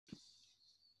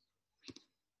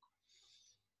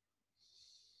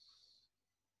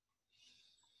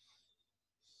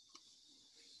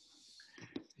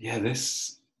yeah,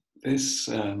 this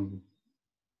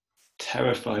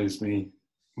terrifies me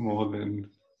more than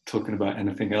talking about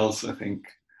anything else. I think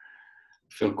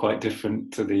I feel quite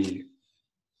different to the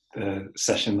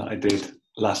session that I did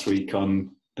last week on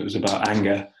that was about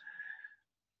anger.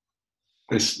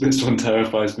 This one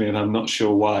terrifies me, and I'm not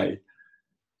sure why.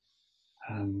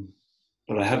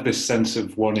 But I have this sense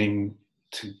of wanting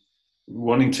to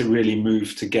really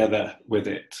move together with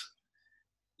it.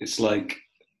 It's like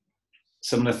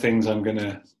some of the things I'm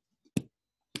gonna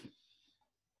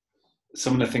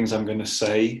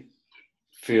say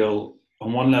feel,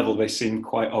 on one level, they seem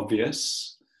quite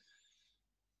obvious,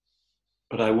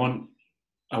 but I want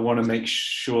to make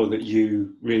sure that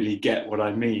you really get what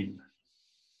I mean.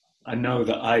 I know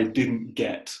that I didn't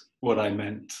get what I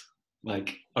meant,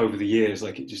 like over the years,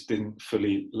 like it just didn't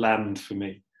fully land for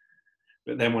me.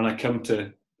 But then when I come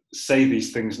to say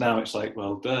these things now, it's like,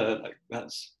 well, duh, like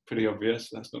that's pretty obvious.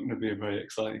 That's not going to be a very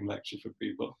exciting lecture for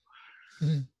people.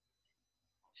 Mm.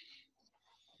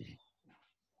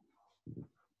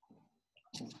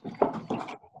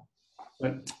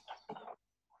 But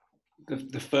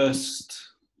the first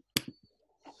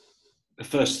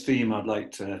theme I'd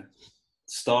like to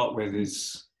start with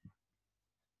is,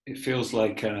 it feels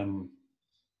like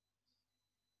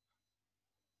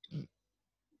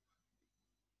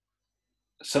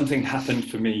something happened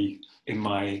for me in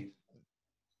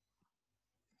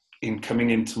coming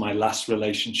into my last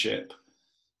relationship,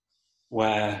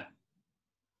 where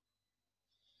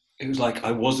it was like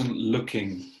I wasn't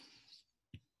looking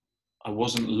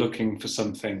for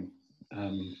something.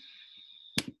 Hang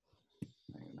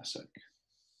on a sec.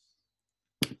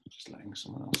 Just letting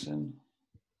someone else in.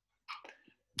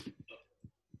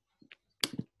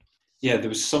 Yeah, there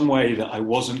was some way that I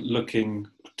wasn't looking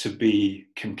to be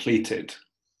completed.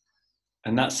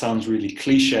 And that sounds really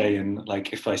cliche. And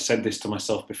like, if I said this to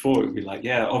myself before, it would be like,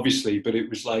 yeah, obviously. But it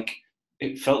was like,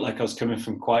 it felt like I was coming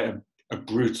from quite a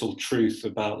brutal truth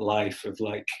about life, of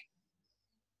like,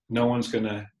 no one's going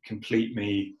to complete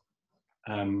me.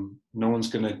 No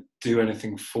one's going to do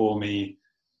anything for me.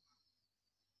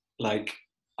 Like,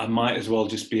 I might as well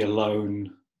just be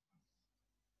alone.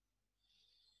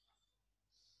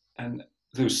 And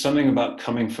there was something about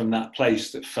coming from that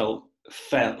place that felt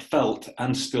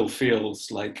and still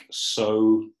feels like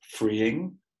so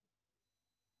freeing,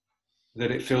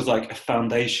 that it feels like a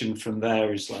foundation from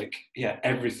there is like, yeah,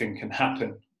 everything can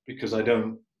happen, because I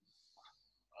don't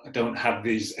have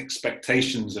these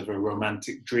expectations of a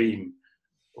romantic dream,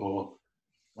 or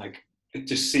like, it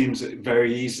just seems that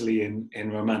very easily in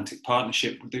romantic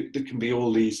partnership, there can be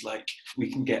all these, like,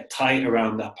 we can get tight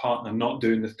around that partner not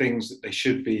doing the things that they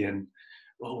should be, and,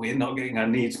 well, we're not getting our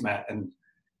needs met. And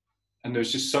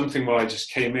there's just something where I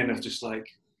just came in of just like,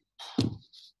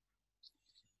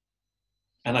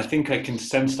 and I think I can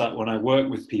sense that when I work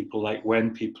with people, like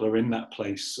when people are in that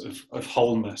place of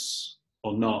wholeness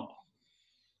or not.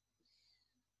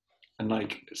 And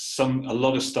like a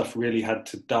lot of stuff really had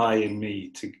to die in me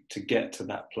to get to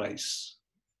that place.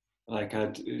 Like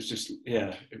it was just,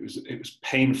 yeah, it was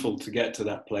painful to get to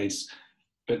that place.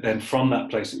 But then from that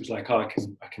place, it was like, oh, I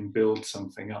can build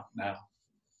something up now.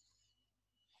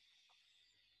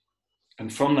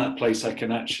 And from that place, I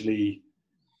can actually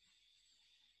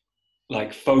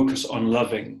like focus on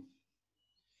loving.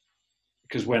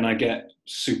 Because when I get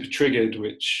super triggered,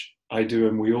 which I do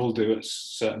and we all do at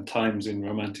certain times in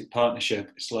romantic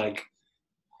partnership, it's like,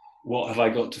 what have I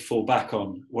got to fall back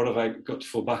on? What have I got to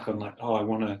fall back on? Like, oh, I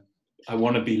want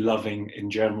to be loving in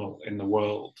general in the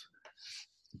world.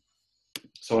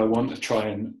 So I want to try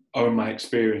and own my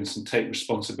experience and take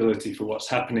responsibility for what's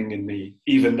happening in me,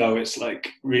 even though it's like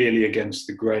really against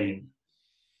the grain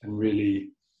and really,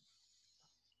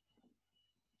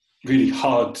 really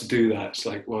hard to do that. It's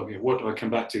like, well, what do I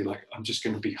come back to? Like, I'm just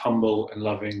going to be humble and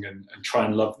loving and try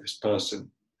and love this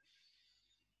person.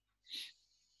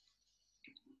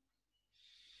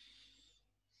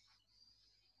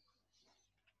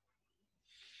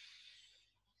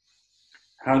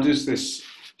 How does this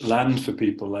land for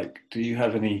people? Like,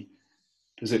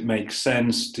 does it make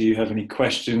sense? Do you have any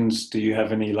questions? Do you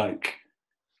have any like,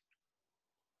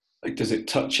 does it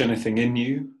touch anything in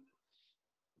you?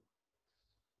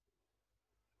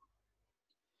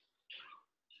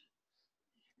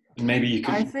 And maybe you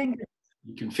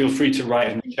can feel free to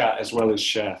write in the chat as well as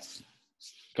share.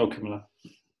 Go, Camilla.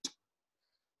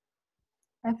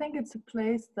 I think it's a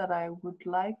place that I would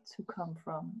like to come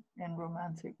from in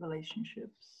romantic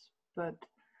relationships, but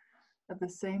at the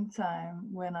same time,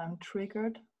 when I'm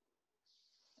triggered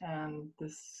and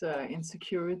this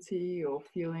insecurity or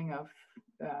feeling of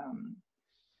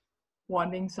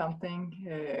wanting something,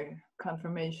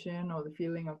 confirmation or the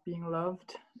feeling of being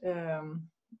loved,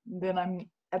 then I'm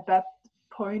at that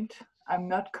point, I'm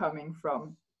not coming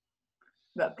from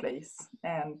that place,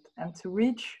 and to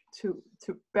reach to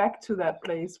back to that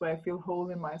place where I feel whole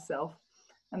in myself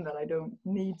and that I don't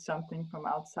need something from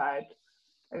outside.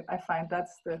 I find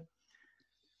that's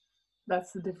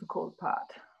the difficult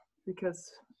part, because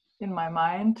in my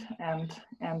mind and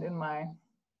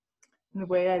in the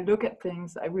way I look at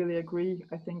things, I really agree.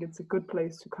 I think it's a good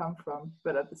place to come from.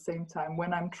 But at the same time,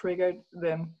 when I'm triggered,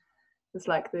 then it's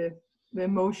like the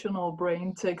emotional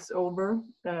brain takes over,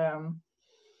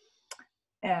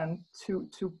 and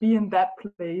to be in that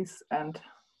place and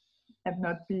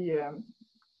not be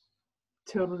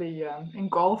totally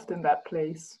engulfed in that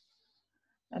place,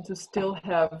 and to still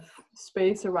have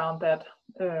space around that,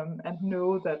 and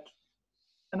know that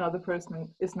another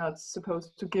person is not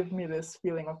supposed to give me this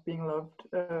feeling of being loved.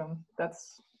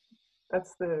 That's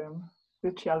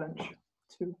the challenge,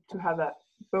 to have that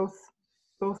both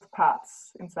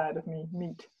parts inside of me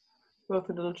meet, both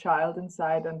the little child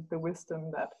inside and the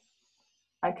wisdom that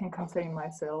I can contain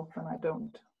myself and I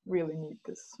don't really need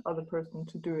this other person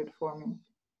to do it for me.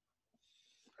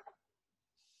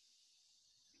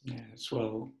 Yeah, it's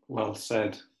well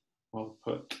said, well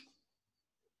put.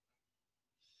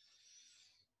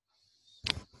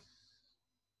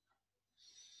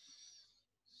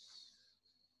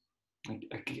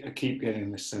 I keep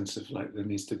getting this sense of like there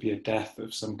needs to be a death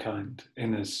of some kind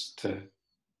in us to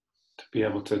be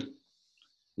able to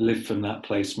live from that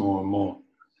place more and more.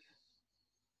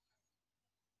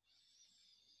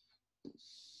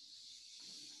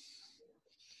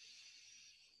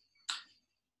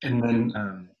 And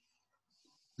then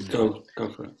go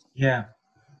for it. Yeah,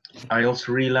 I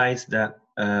also realized that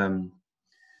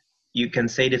you can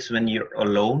say this when you're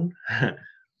alone,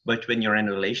 but when you're in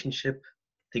a relationship,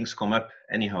 things come up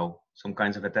anyhow. Some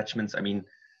kinds of attachments. I mean,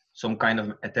 some kind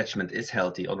of attachment is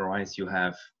healthy. Otherwise,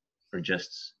 you're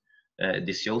just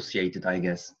dissociated, I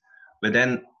guess. But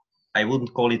then I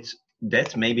wouldn't call it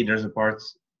death. Maybe there's a part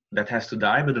that has to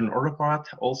die, but another part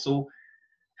also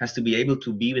has to be able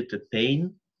to be with the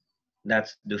pain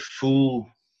that the full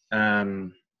how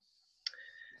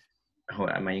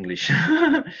am I English?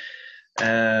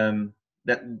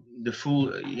 That the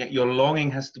full your longing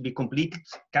has to be complete,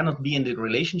 cannot be in the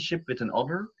relationship with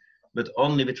another, but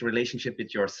only with relationship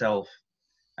with yourself.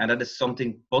 And that is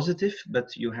something positive,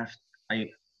 but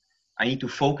I need to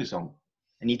focus on.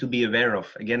 I need to be aware of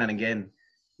again and again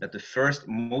that the first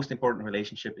most important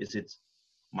relationship is it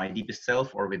my deepest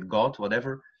self or with God,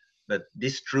 whatever. But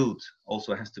this truth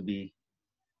also has to be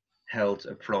held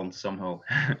up front somehow.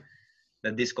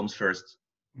 That this comes first.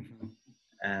 Mm-hmm.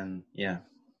 And yeah,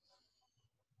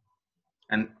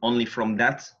 and only from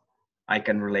that I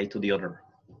can relate to the other.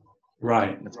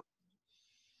 Right.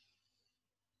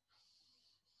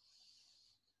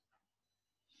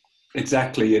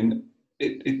 Exactly. And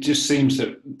it just seems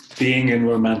that being in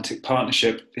romantic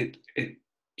partnership, it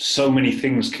so many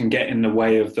things can get in the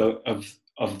way of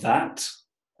that,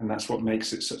 and that's what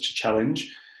makes it such a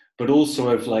challenge, but also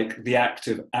of like the act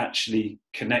of actually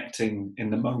connecting in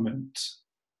the moment.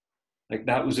 Like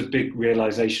that was a big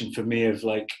realization for me of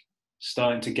like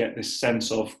starting to get this sense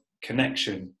of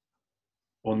connection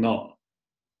or not,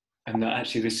 and that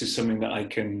actually this is something that I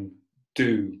can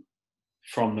do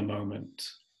from the moment.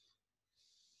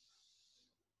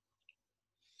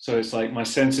 So it's like my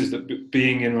sense is that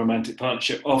being in romantic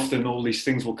partnership, often all these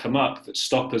things will come up that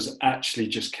stop us actually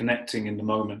just connecting in the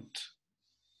moment.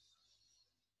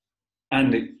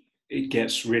 And it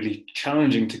gets really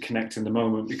challenging to connect in the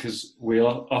moment because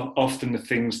often the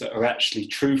things that are actually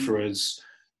true for us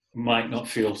might not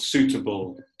feel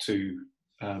suitable to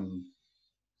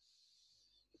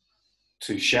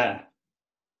share.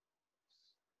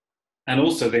 And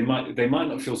also they might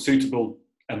not feel suitable,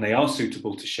 and they are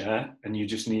suitable to share, and you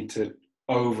just need to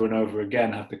over and over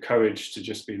again have the courage to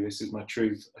just be, this is my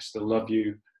truth, I still love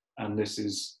you, and this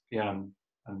is, I'm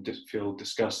just feel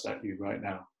disgust at you right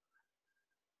now.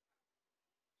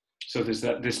 So there's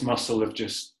this muscle of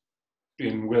just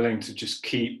being willing to just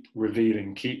keep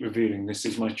revealing, this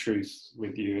is my truth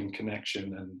with you in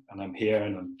connection, and I'm here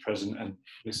and I'm present, and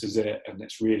this is it, and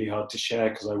it's really hard to share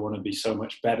because I want to be so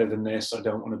much better than this. I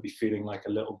don't want to be feeling like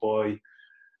a little boy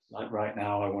like right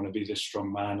now. I want to be this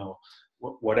strong man, or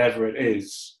whatever it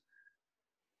is.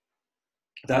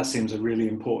 That seems a really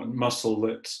important muscle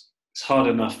that it's hard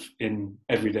enough in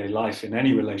everyday life, in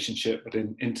any relationship, but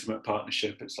in intimate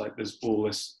partnership, it's like there's all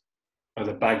this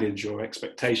other baggage or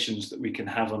expectations that we can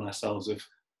have on ourselves of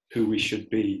who we should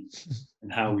be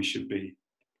and how we should be.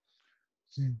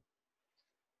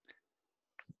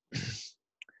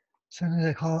 sometimes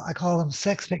I call them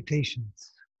sex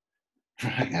expectations.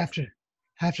 Right.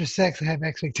 After sex, I have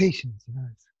expectations. You know,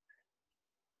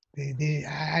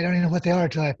 I don't even know what they are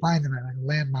until I find them at like a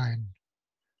landmine,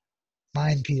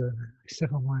 minefield. And I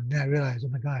step on one, then I realize, oh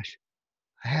my gosh,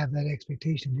 I have that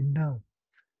expectation. Didn't know.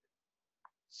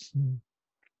 Hmm.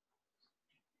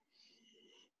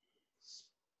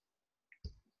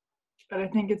 But I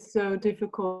think it's so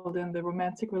difficult in the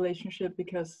romantic relationship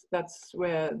because that's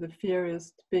where the fear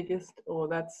is biggest, or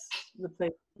that's the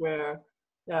place where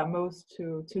most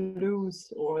to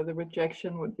lose, or the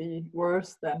rejection would be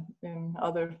worse than in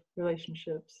other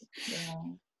relationships.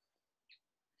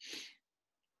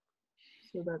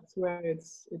 So that's where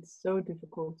it's so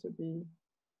difficult to be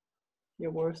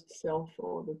your worst self,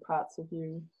 or the parts of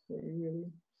you that you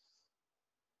really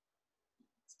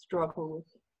struggle with.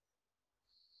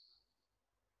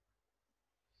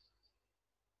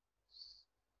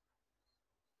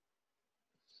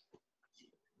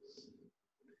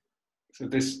 So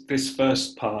this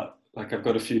first part, like I've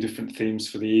got a few different themes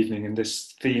for the evening, and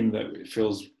this theme that it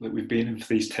feels that we've been in for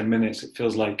these 10 minutes, it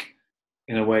feels like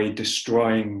in a way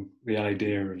destroying the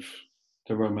idea of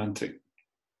the romantic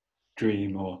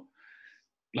dream, or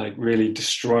like really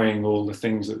destroying all the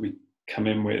things that we come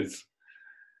in with,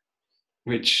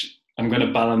 which I'm going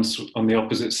to balance on the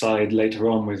opposite side later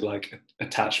on with like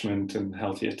attachment and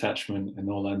healthy attachment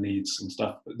and all our needs and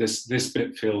stuff. But this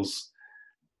bit feels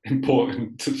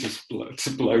important to just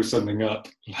blow something up,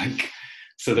 like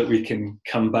so that we can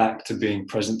come back to being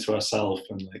present to ourselves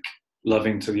and like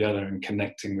loving to the other and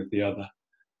connecting with the other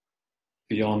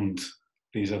beyond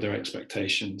these other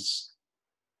expectations.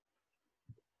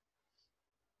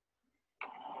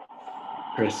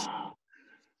 Chris?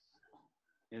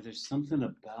 Yeah, there's something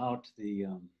about the,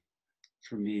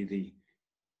 for me, the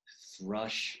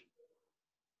thrush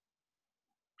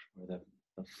or the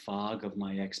fog of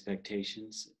my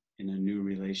expectations in a new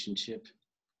relationship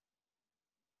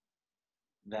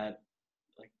that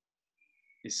like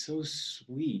is so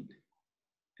sweet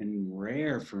and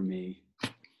rare for me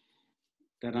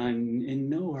that I'm in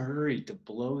no hurry to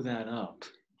blow that up.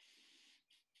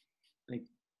 Like,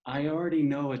 I already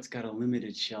know it's got a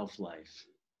limited shelf life.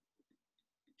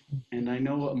 And I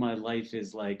know what my life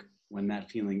is like when that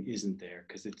feeling isn't there,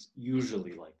 because it's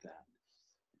usually like that.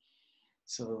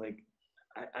 So like,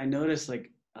 I notice like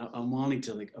I'm wanting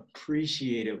to like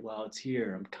appreciate it while it's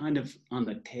here. I'm kind of on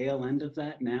the tail end of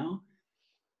that now,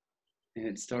 and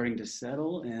it's starting to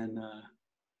settle. And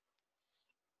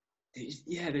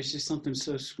there's just something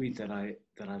so sweet that I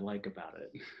like about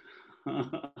it.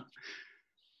 I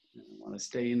want to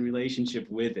stay in relationship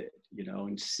with it, you know,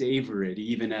 and savor it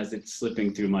even as it's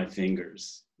slipping through my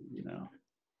fingers, you know,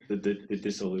 the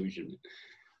disillusionment.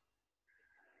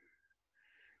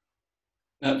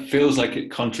 That feels like it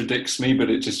contradicts me, but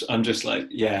I'm just like,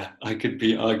 yeah, I could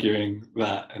be arguing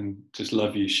that and just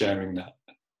love you sharing that.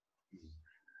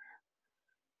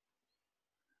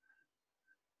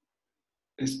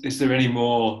 Is there any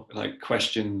more like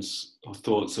questions or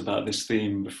thoughts about this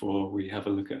theme before we have a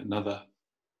look at another?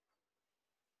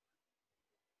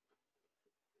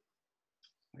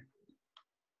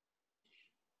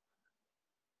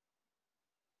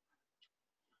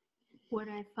 What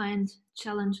I find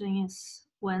challenging is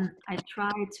when I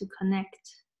try to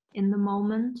connect in the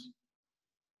moment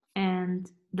and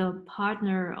the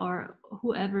partner or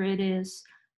whoever it is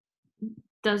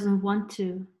doesn't want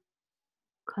to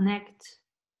connect.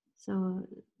 So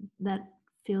that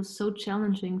feels so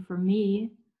challenging for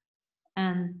me.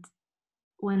 And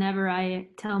whenever I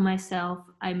tell myself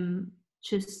I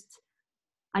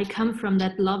come from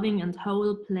that loving and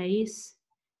whole place,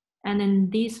 and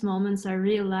in these moments I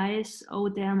realize, oh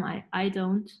damn, I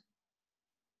don't.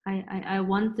 I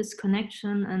want this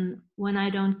connection, and when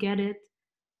I don't get it,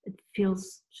 it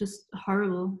feels just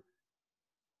horrible.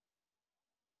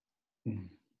 Mm.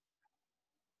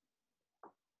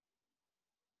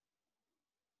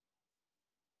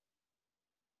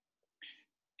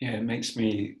 Yeah, it makes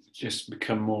me just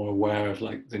become more aware of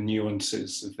like the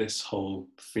nuances of this whole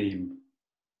theme.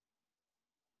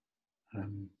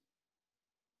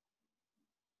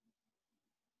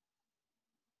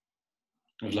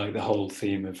 Of like the whole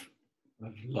theme of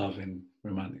love in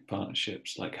romantic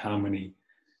partnerships, like how many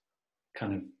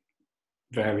kind of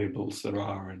variables there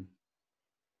are. And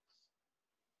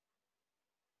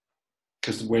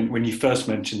because when you first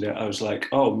mentioned it, I was like,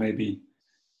 oh, maybe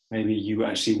you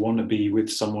actually want to be with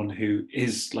someone who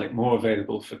is like more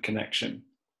available for connection.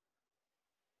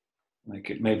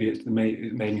 Like it made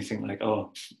me think like,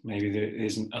 oh, maybe there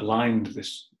isn't aligned,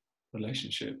 this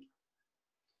relationship.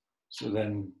 So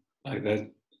then like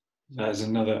that is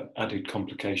another added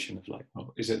complication of like,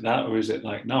 well, is it that, or is it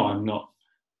like, no, I'm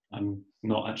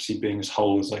not actually being as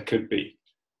whole as I could be.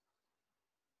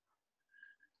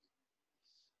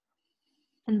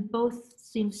 And both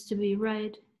seems to be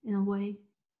right in a way.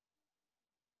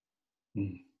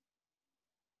 Mm.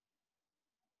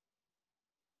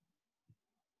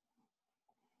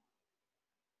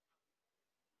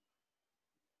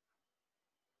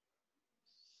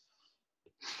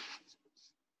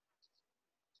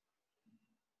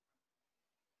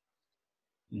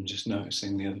 And just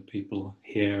noticing the other people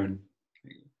here and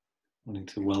wanting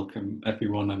to welcome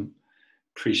everyone and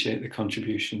appreciate the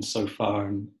contributions so far.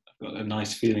 And I've got a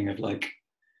nice feeling of like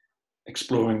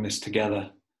exploring this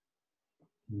together,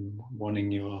 wanting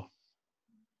your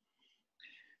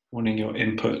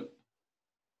input.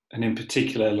 And in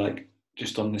particular, like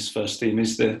just on this first theme,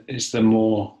 is there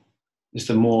more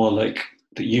like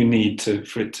that you need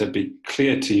for it to be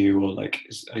clear to you, or like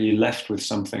are you left with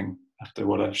something after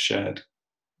what I've shared?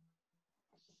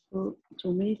 So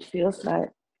to me, it feels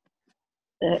like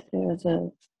there's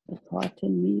a part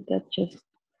in me that just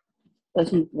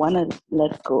doesn't want to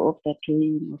let go of that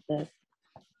dream, of that,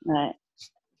 like,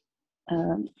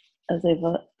 as if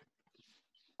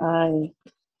I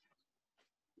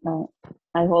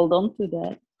I hold on to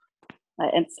that.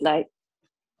 And it's like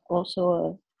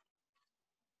also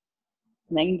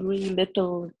an angry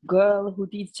little girl who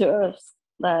deserves,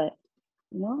 like,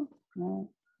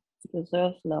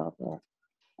 deserves love.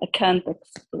 I can't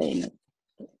explain it,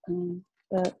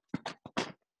 but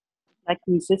like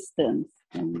resistance.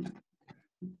 And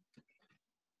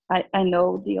I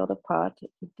know the other part,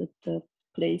 the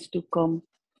place to come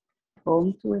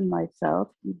home to in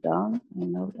myself, deep down. I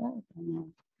know that.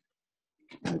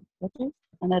 I get it.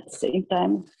 And at the same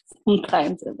time,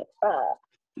 sometimes I'm like,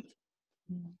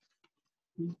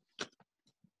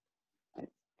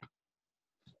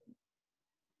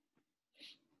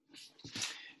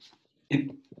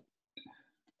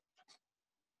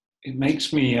 It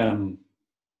makes me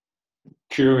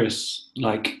curious,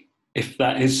 like if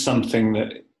that is something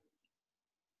that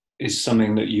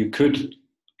you could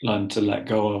learn to let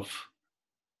go of,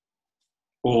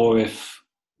 or if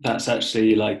that's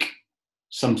actually like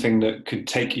something that could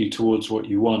take you towards what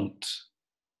you want.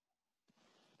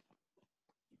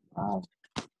 wow.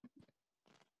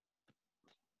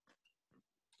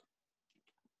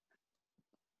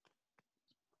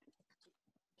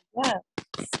 Yeah,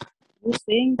 you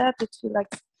saying that, it's like,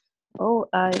 oh,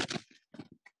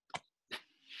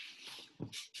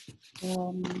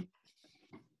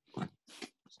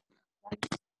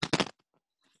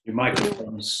 Your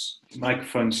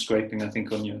microphone's scraping, I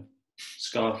think, on your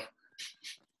scarf.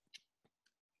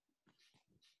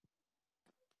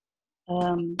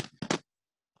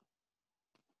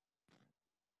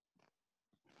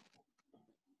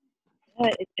 yeah,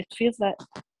 it feels like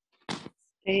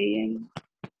staying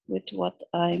with what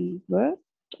I'm worth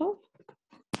of,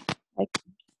 like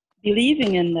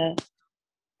believing in that,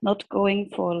 not going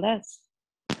for less.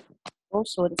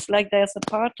 Also, it's like there's a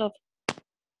part of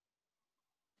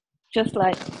just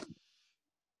like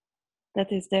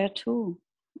that is there too,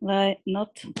 like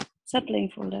not settling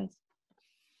for less.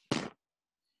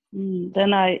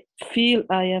 Then I feel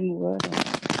I am worth.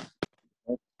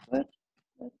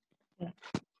 Yeah.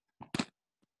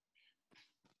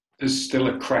 There's still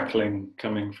a crackling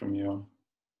coming from your.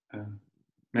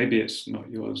 Maybe it's not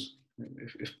yours.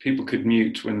 If people could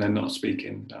mute when they're not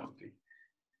speaking, that would be.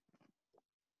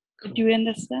 Cool. Did you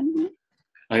understand me?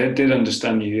 I did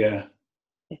understand you, yeah.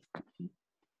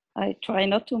 I try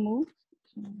not to move.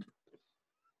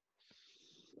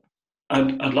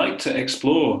 I'd like to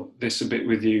explore this a bit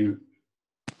with you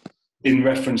in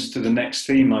reference to the next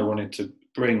theme I wanted to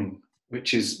bring,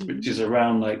 which is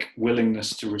around like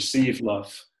willingness to receive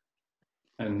love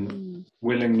and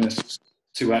willingness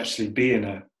to actually be in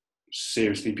a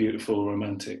seriously beautiful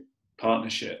romantic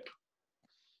partnership.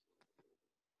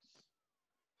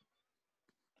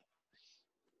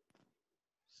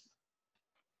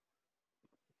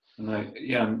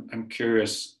 And I'm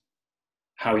curious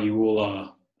how you all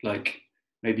are. Like,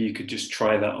 maybe you could just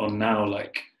try that on now.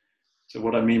 Like, so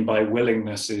what I mean by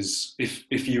willingness is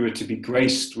if you were to be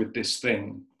graced with this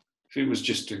thing, if it was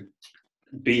just to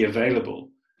be available,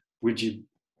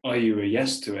 are you a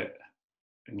yes to it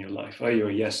in your life? Are you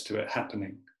a yes to it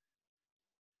happening?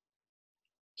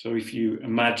 So if you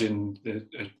imagine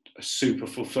a super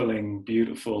fulfilling,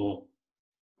 beautiful,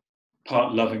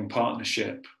 loving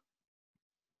partnership,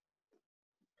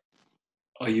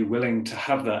 are you willing to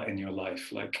have that in your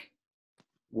life? Like,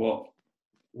 what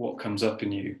comes up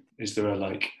in you? Is there a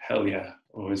like, hell yeah?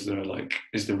 Or is there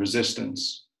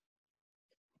resistance?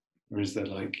 Or is there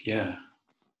like, yeah,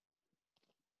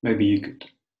 maybe you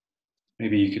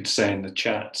could say in the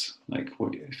chat, like,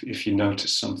 what if you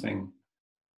notice something.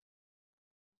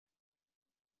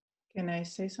 Can I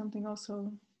say something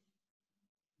also?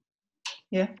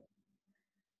 Yeah.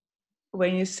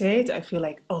 When you say it, I feel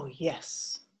like, oh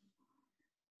yes.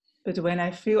 But when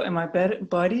I feel in my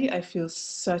body, I feel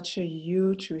such a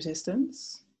huge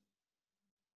resistance.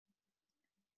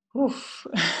 Oof.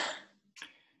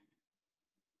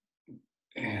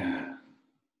 Yeah.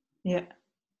 Yeah.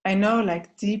 I know,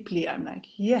 like deeply, I'm like,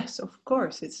 yes, of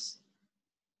course, it's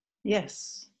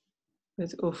yes.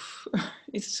 But oof,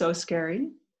 it's so scary.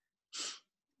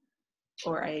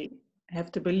 Or I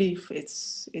have to believe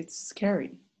it's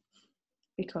scary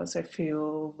because I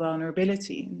feel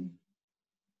vulnerability.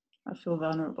 I feel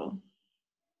vulnerable.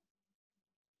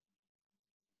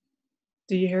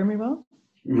 Do you hear me well?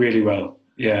 Really well,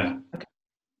 yeah. Okay.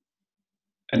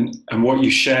 And what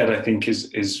you shared, I think,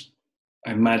 is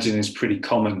I imagine is pretty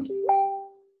common.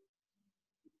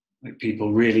 Like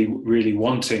people really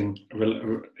wanting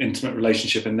intimate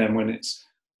relationship, and then when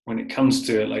it comes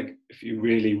to it, like if you're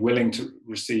really willing to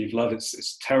receive love,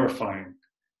 it's terrifying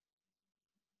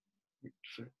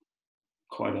for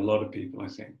quite a lot of people, I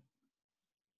think.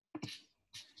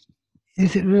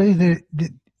 Is it really the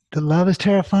love is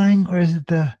terrifying, or is it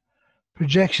the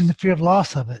projection, the fear of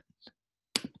loss of it?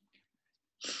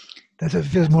 That's what it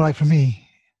feels more like for me.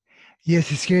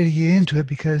 Yes, it's scary to get into it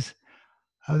because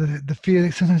of the fear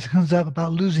that sometimes comes up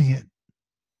about losing it.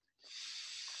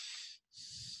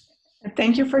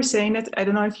 Thank you for saying it. I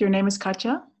don't know if your name is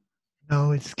Katja.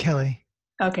 No, it's Kelly.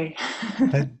 Okay.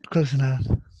 But close enough.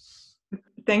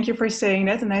 Thank you for saying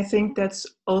that. And I think that's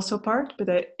also part,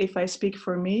 but if I speak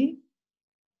for me,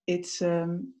 it's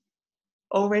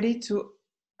already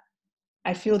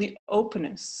I feel the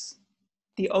openness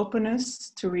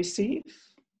to receive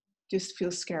just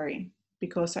feels scary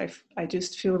because I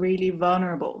just feel really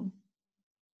vulnerable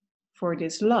for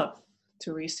this love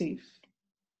to receive.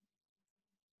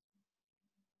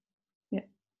 Yeah.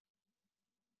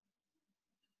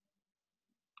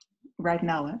 Right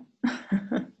now,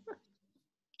 huh?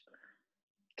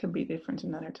 Can be different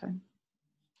another time.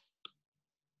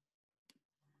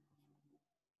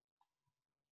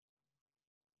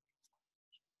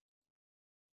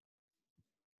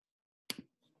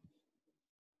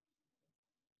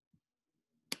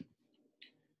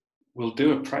 We'll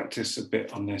do a practice a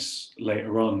bit on this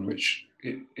later on, which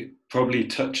it probably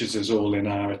touches us all in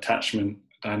our attachment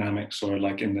dynamics, or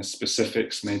like in the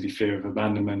specifics, maybe fear of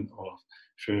abandonment or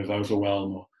fear of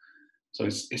overwhelm. Or so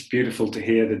it's beautiful to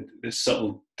hear the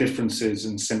subtle differences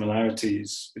and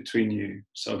similarities between you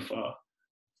so far.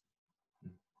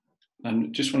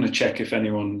 And just want to check if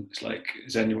anyone is like,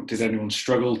 did anyone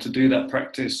struggle to do that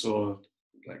practice, or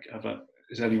like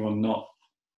is anyone not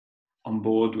on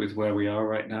board with where we are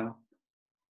right now?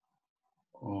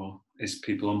 Or is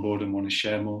people on board and want to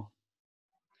share more?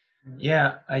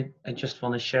 Yeah, I just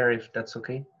want to share, if that's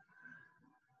okay.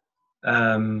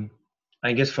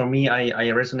 I guess for me, I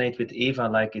resonate with Eva,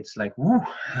 like it's like, woo,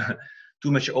 too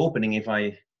much opening. If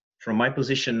I, from my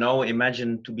position now,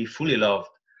 imagine to be fully loved.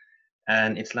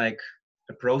 And it's like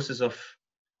a process of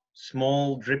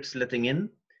small drips letting in.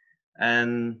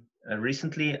 And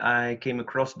recently I came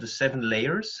across the 7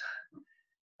 layers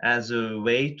as a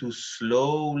way to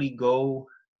slowly go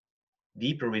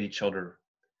deeper with each other,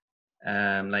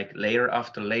 like layer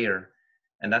after layer.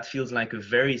 And that feels like a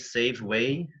very safe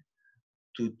way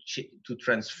to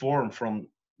transform from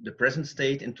the present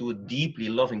state into a deeply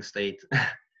loving state.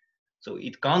 So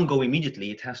it can't go immediately,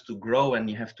 it has to grow, and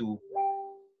you have to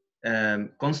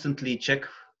constantly check,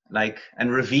 like,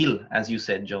 and reveal, as you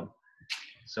said, John.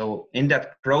 So in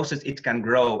that process, it can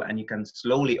grow and you can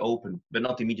slowly open, but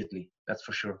not immediately. That's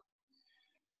for sure.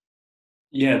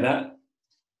 Yeah,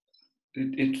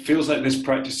 it feels like this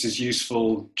practice is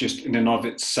useful just in and of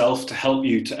itself to help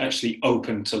you to actually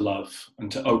open to love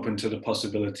and to open to the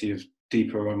possibility of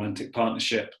deeper romantic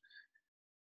partnership.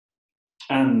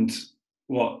 And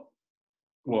what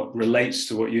relates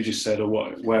to what you just said, or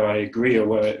where I agree, or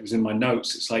where it was in my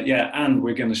notes, it's like, yeah, and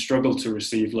we're going to struggle to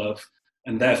receive love,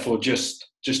 and therefore just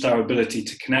our ability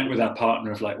to connect with our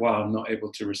partner of like, wow, I'm not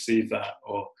able to receive that,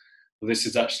 or well, this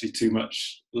is actually too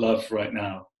much love right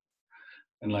now,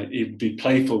 and like you'd be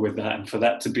playful with that, and for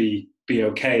that to be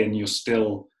okay, and you're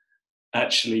still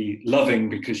actually loving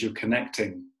because you're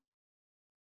connecting.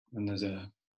 And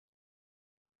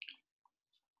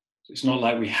it's not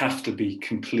like we have to be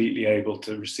completely able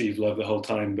to receive love the whole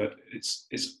time, but it's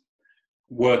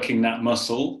working that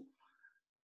muscle,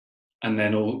 and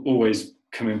then always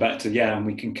coming back to, yeah, and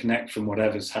we can connect from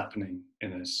whatever's happening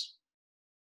in us.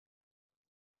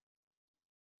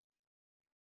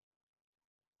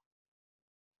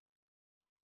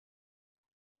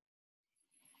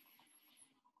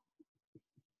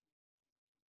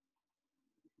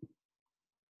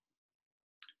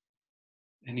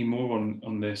 any more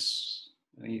on this?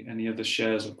 Any other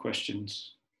shares or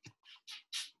questions?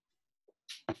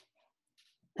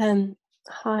 Hi.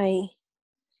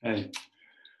 Hey.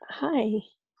 Hi.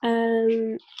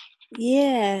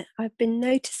 Yeah, I've been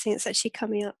noticing, it's actually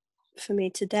coming up for me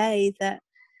today, that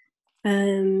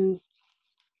on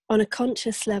a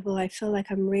conscious level, I feel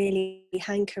like I'm really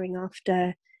hankering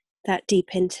after that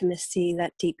deep intimacy,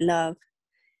 that deep love.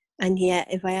 And yet,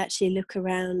 if I actually look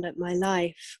around at my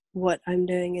life, what I'm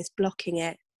doing is blocking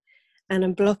it. And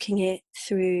I'm blocking it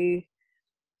through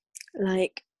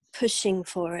like pushing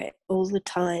for it all the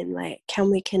time. Like,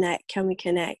 can we connect? Can we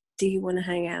connect? Do you want to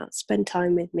hang out? Spend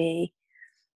time with me?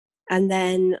 And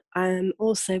then I'm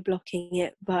also blocking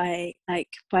it by like,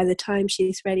 by the time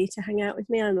she's ready to hang out with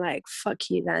me, I'm like, fuck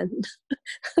you then.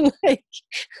 Like,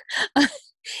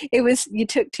 you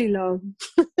took too long.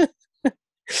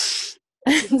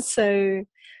 And so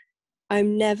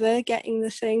I'm never getting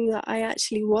the thing that I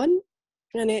actually want.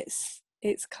 And it's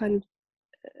kind of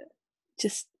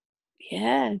just,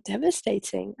 yeah,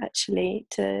 devastating actually,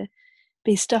 to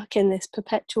be stuck in this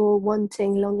perpetual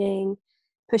wanting, longing,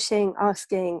 pushing,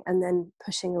 asking, and then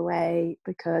pushing away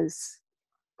because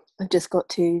I've just got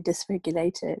too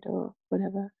dysregulated or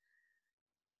whatever.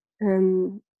 I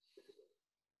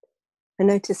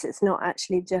notice it's not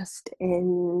actually just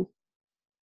in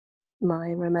my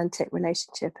romantic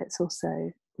relationship, it's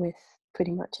also with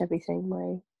pretty much everything,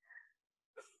 my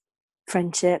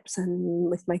friendships and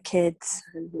with my kids.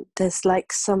 And there's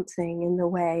like something in the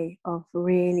way of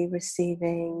really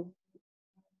receiving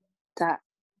that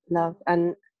love,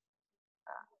 and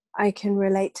I can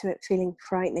relate to it feeling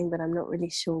frightening, but I'm not really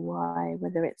sure why,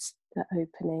 whether it's the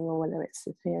opening or whether it's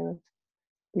the fear of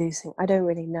losing. I don't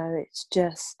really know. It's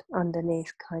just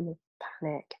underneath kind of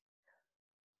panic.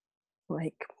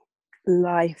 Like,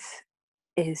 life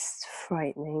is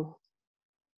frightening,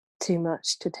 too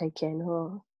much to take in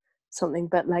or something,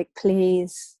 but like,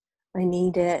 please, I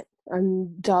need it.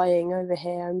 I'm dying over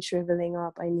here. I'm shriveling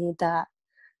up. I need that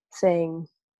thing.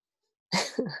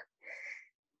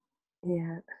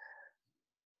 Yeah.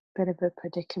 Bit of a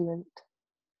predicament.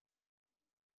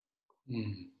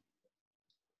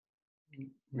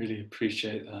 Really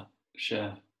appreciate that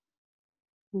share.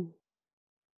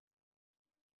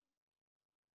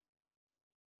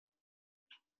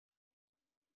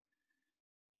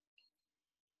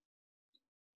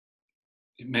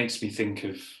 It makes me think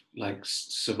of like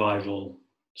survival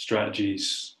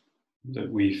strategies that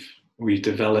we've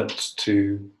developed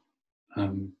to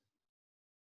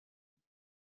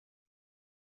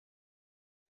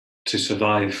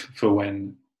survive for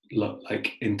when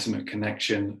like intimate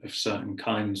connection of certain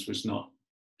kinds was not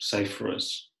safe for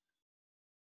us.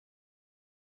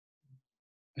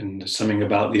 And something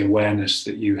about the awareness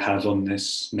that you have on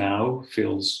this now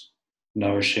feels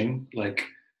nourishing, like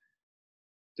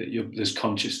that there's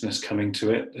consciousness coming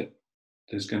to it, that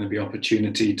there's going to be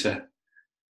opportunity to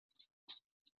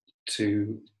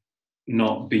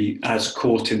not be as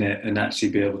caught in it and actually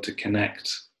be able to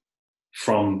connect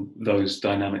from those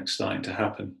dynamics starting to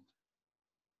happen.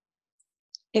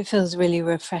 It feels really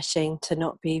refreshing to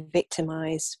not be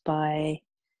victimized by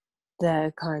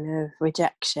the kind of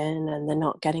rejection and the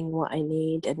not getting what I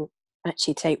need, and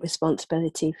actually take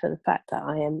responsibility for the fact that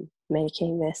I am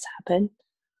making this happen.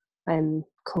 I'm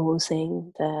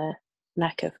causing the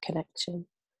lack of connection.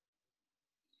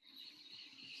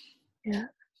 Yeah.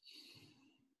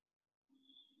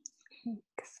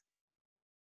 Thanks.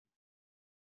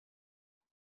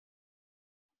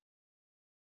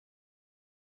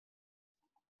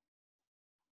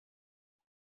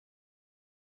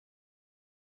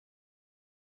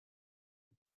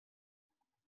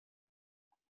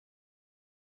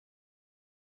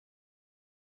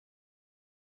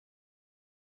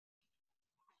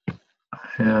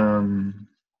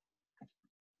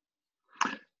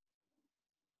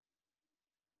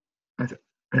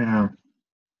 Yeah,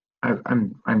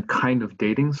 I'm kind of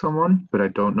dating someone, but I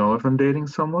don't know if I'm dating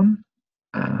someone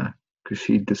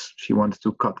because she wants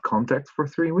to cut contact for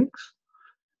 3 weeks,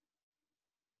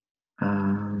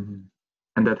 and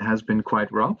that has been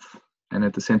quite rough. And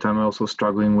at the same time, I'm also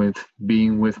struggling with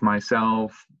being with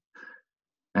myself,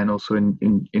 and also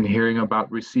in hearing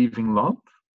about receiving love.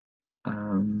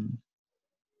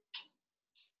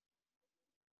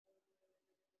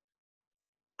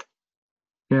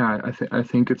 Yeah, I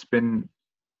think it's been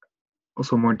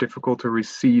also more difficult to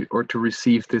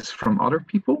receive this from other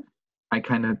people. I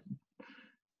kind of,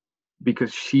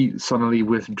 because she suddenly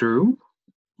withdrew,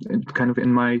 kind of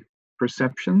in my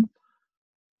perception,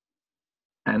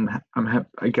 and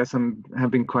I guess I'm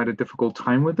having quite a difficult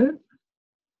time with it.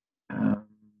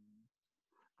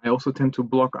 I also tend to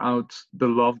block out the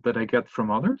love that I get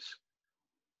from others.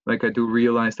 Like I do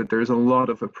realize that there's a lot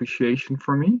of appreciation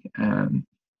for me, and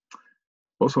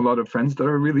also a lot of friends that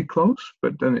are really close,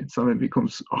 but then it suddenly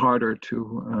becomes harder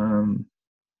to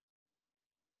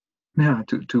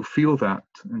to feel that,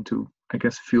 and to, I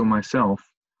guess, feel myself.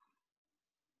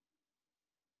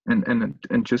 And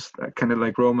just kind of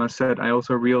like Roma said, I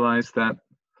also realize that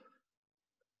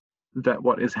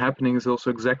what is happening is also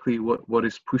exactly what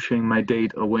is pushing my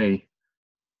date away.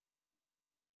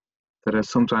 That I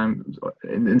sometimes,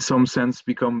 in some sense,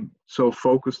 become so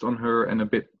focused on her and a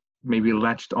bit maybe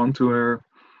latched onto her,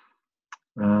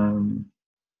 that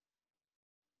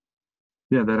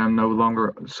I'm no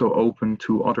longer so open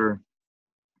to other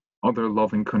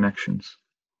loving connections.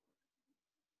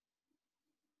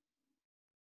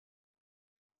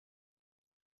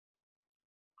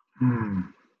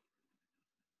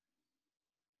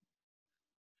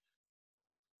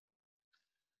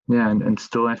 Yeah, and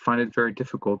still I find it very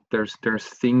difficult. There's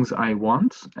things I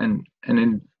want, and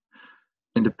in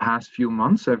the past few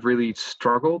months I've really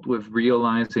struggled with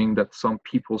realizing that some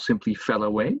people simply fell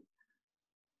away,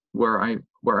 where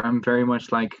I'm very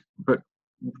much like, but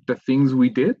the things we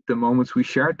did, the moments we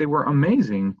shared, they were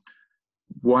amazing.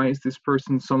 Why is this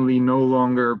person suddenly no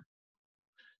longer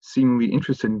seemingly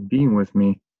interested in being with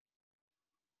me?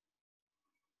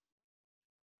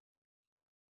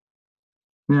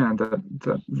 Yeah,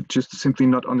 that just simply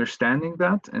not understanding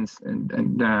that, and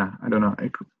I don't know,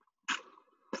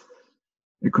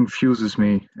 it confuses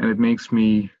me, and it makes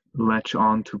me latch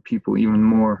on to people even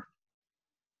more.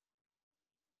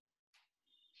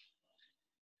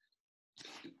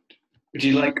 Would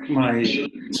you like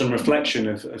some reflection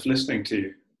of listening to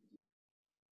you?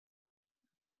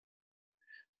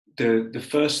 The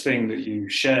first thing that you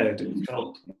shared, it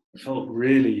felt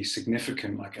really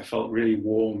significant. Like I felt really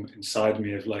warm inside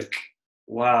me of like,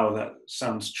 wow, that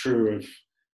sounds true of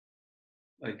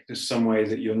like there's some way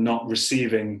that you're not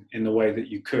receiving in the way that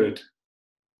you could.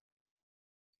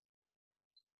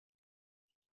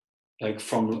 Like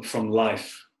from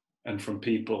life and from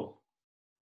people.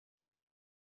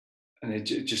 And it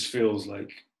just feels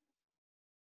like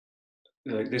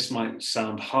this might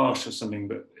sound harsh or something,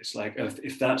 but it's like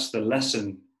if that's the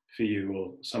lesson for you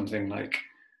or something, like,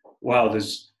 wow,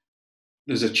 there's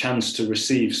a chance to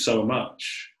receive so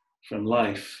much from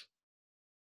life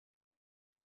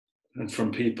and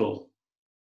from people.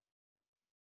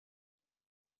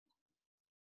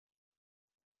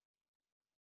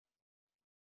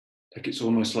 Like it's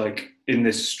almost like in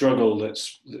this struggle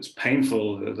that's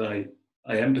painful that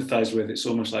I empathize with, it's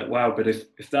almost like, wow, but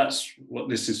if that's what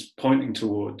this is pointing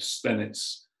towards, then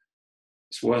it's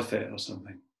worth it or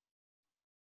something.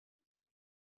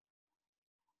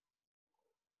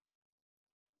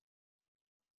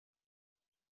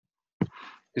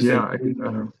 Yeah.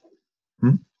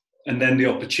 And then the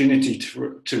opportunity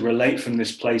to relate from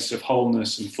this place of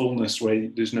wholeness and fullness where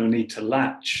there's no need to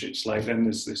latch. It's like then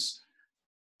there's this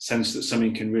sense that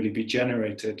something can really be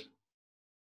generated.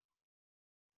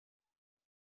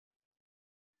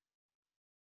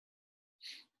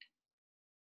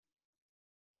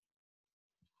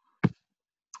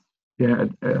 Yeah,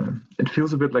 it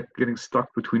feels a bit like getting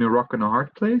stuck between a rock and a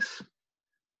hard place,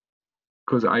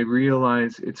 because I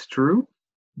realize it's true,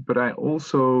 but I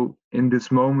also, in this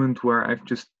moment where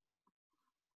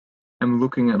I'm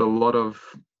looking at a lot of,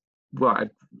 well,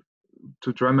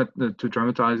 to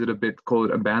dramatize it a bit, call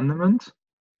it abandonment,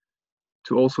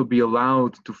 to also be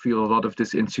allowed to feel a lot of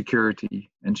this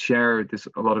insecurity and share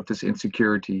a lot of this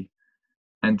insecurity,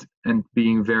 and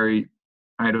being very,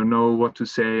 I don't know what to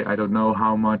say, I don't know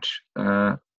how much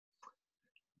I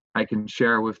can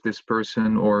share with this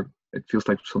person, or it feels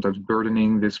like sometimes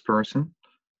burdening this person.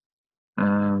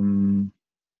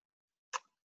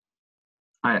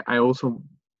 I'd also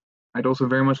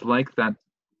very much like that,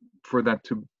 for that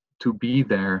to be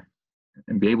there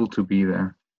and be able to be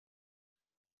there.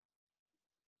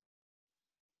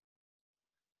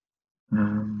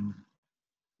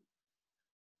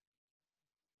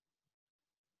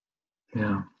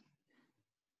 Yeah.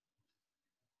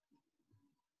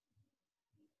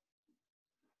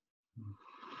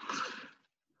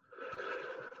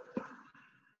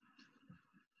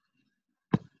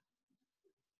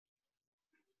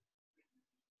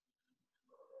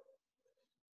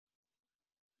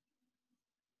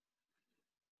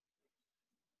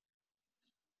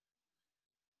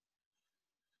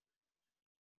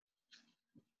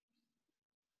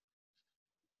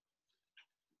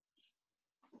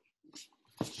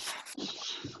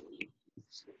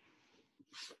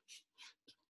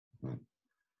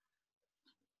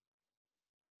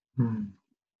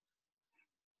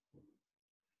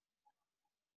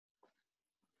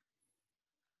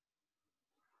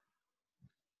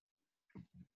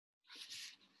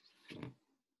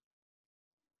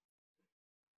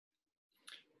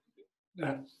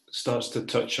 that starts to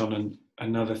touch on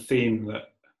another theme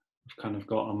that I've kind of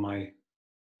got on my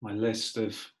list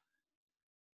of,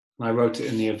 and I wrote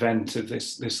it in the event, of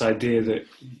this idea that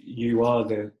you are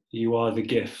the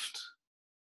gift.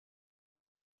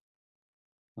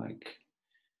 Like,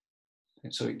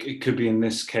 so it could be in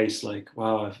this case like,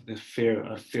 wow, I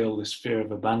feel this fear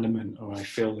of abandonment, or I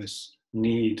feel this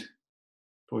need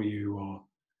for you, or,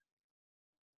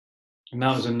 and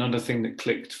that was another thing that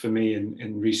clicked for me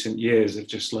in recent years, of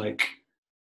just like,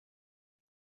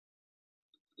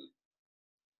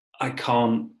 I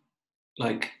can't,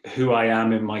 like, who I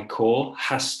am in my core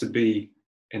has to be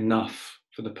enough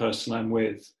for the person I'm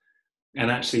with.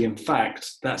 And actually, in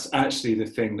fact, that's actually the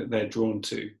thing that they're drawn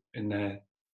to in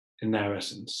their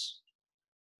essence.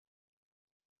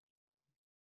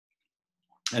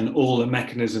 And all the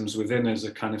mechanisms within us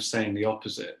are kind of saying the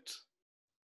opposite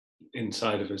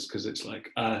inside of us, because it's like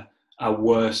our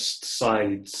worst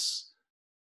sides,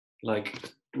 like,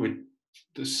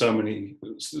 there's so many,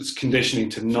 there's conditioning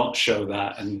to not show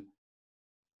that, and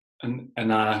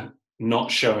our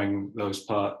not showing those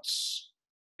parts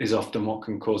is often what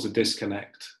can cause a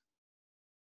disconnect.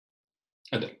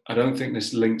 I don't think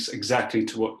this links exactly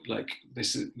to what, like,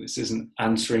 this isn't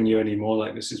answering you anymore,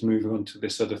 like this is moving on to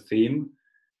this other theme,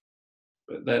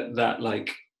 but that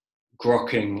like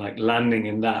grokking, like landing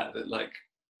in that like,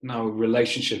 no,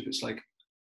 relationship, it's like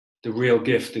the real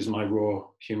gift is my raw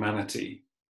humanity,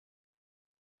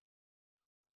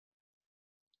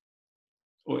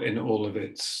 or in all of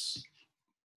its,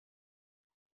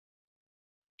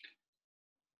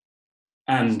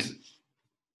 and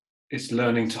it's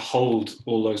learning to hold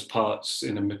all those parts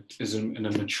in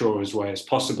a mature as way as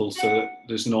possible, so that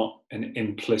there's not an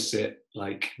implicit,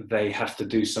 like, they have to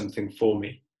do something for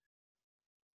me.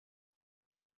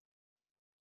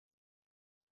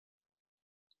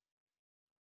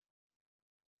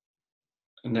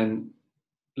 And then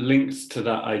linked to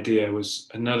that idea was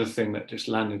another thing that just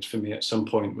landed for me at some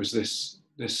point, was this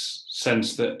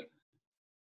sense that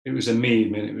it was a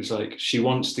meme, and it was like, she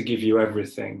wants to give you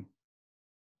everything.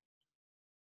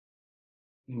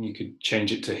 And you could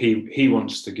change it to he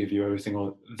wants to give you everything,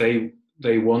 or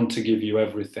they want to give you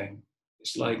everything.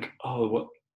 It's like, oh,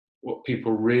 what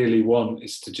people really want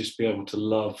is to just be able to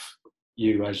love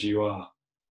you as you are,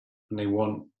 and they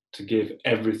want to give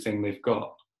everything they've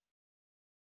got.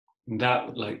 And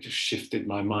that, like, just shifted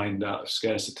my mind out of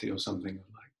scarcity or something.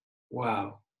 I'm like,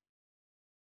 wow.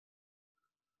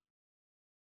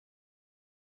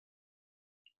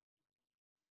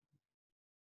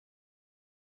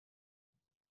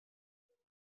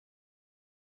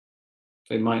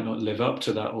 They might not live up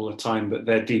to that all the time, but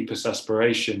their deepest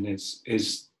aspiration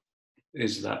is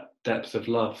that depth of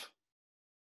love,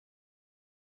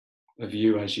 of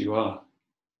you as you are.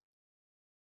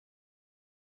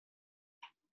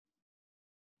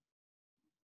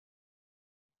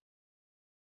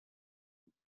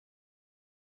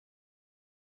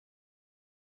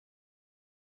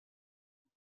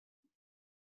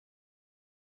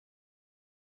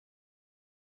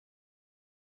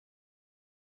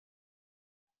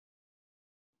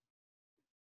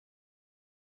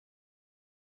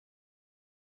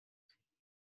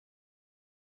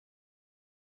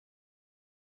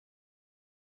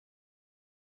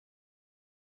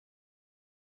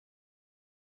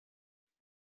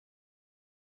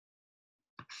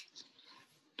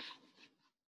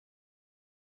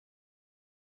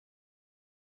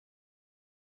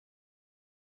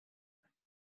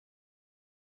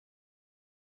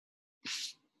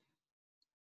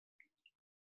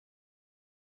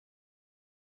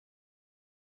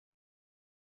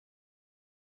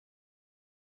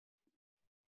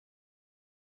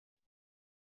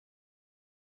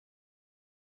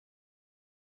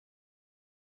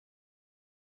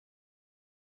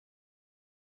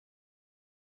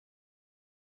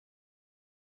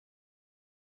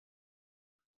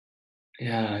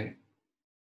 Yeah,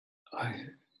 I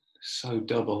so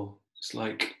double. It's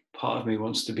like, part of me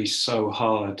wants to be so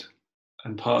hard,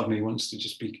 and part of me wants to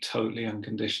just be totally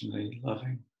unconditionally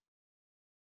loving.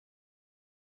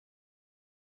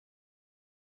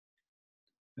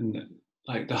 And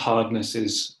like, the hardness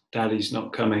is, daddy's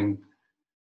not coming,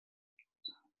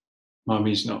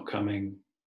 mummy's not coming,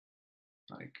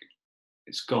 like,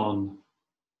 it's gone.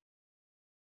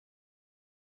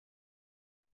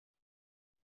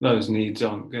 Those needs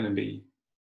aren't going to be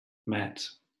met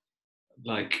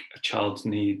like a child's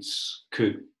needs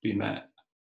could be met.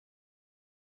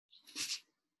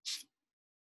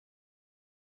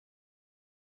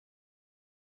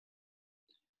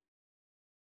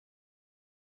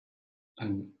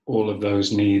 And all of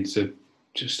those needs are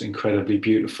just incredibly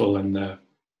beautiful, and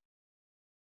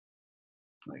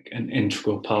like an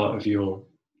integral part of your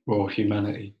raw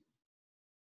humanity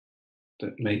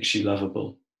that makes you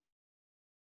lovable.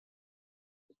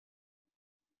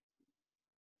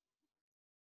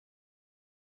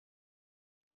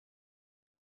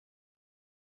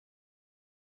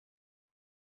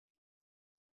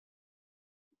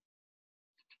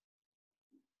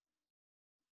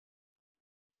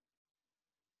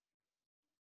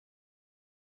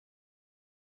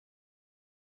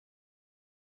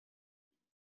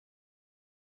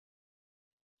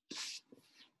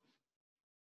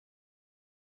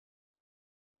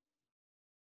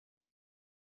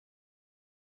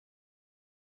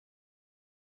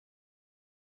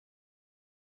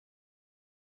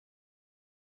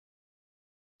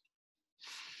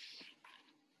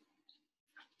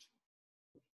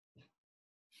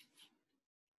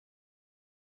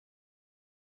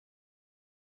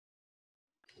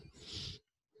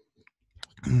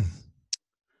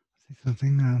 Say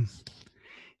something.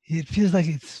 It feels like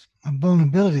it's a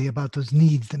vulnerability about those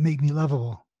needs that make me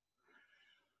lovable.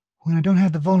 When I don't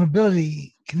have the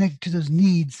vulnerability connected to those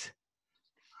needs,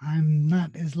 I'm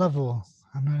not as lovable.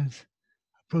 I'm not as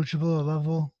approachable or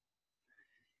lovable.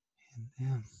 And,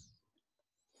 yeah.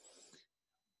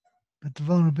 But the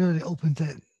vulnerability opens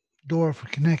that door for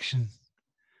connection.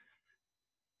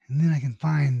 And then I can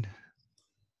find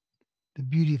the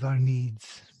beauty of our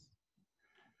needs.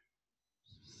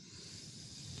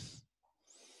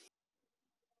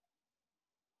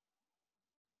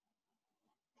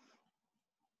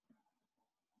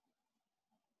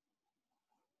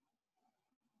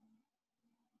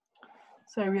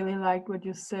 So I really liked what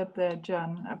you said there,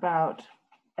 John, about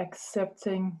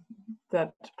accepting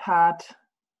that part,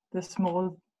 the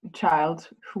small child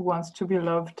who wants to be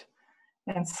loved,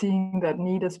 and seeing that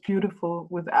need as beautiful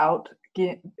without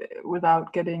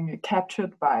getting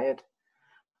captured by it,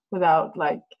 without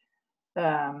like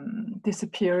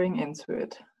disappearing into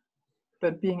it,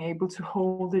 but being able to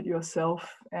hold it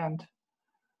yourself and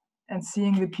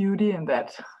seeing the beauty in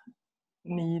that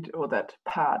need or that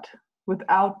part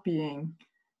without being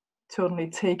totally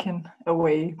taken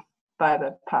away by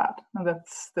that part. And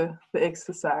that's the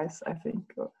exercise, I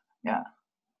think. Yeah,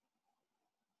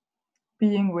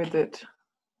 being with it,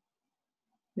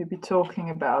 maybe talking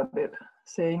about it,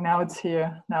 saying now it's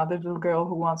here, now the little girl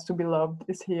who wants to be loved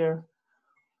is here,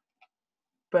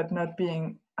 but not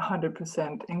being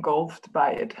 100% engulfed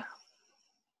by it.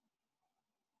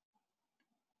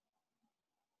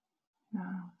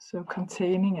 So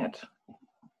containing it.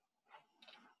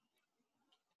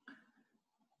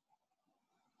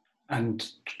 And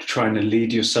trying to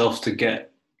lead yourself to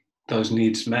get those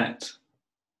needs met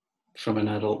from an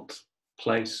adult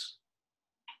place.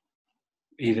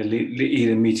 Either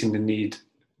meeting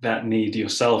that need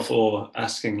yourself, or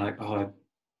asking like, oh,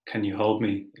 can you hold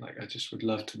me? Like, I just would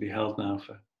love to be held now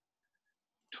for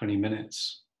 20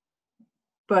 minutes.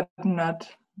 But not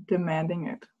demanding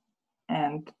it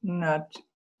and not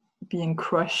being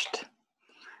crushed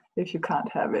if you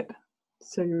can't have it.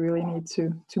 So you really need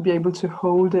to be able to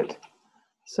hold it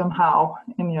somehow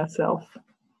in yourself.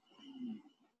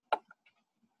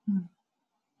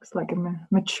 It's like a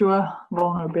mature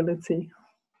vulnerability.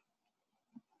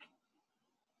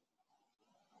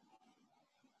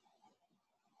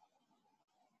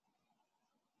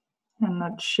 And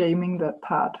not shaming that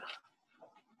part.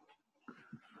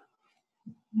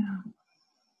 Yeah.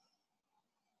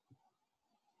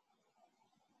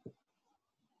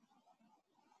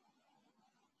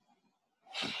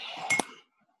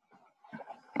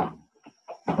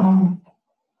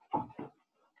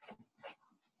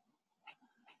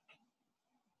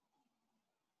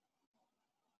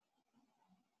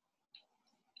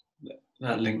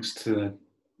 That links to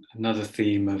another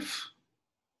theme of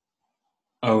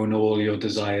own all your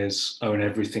desires, own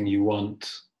everything you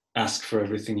want, ask for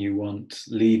everything you want,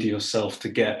 lead yourself to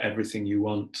get everything you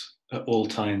want at all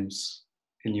times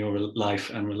in your life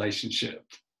and relationship.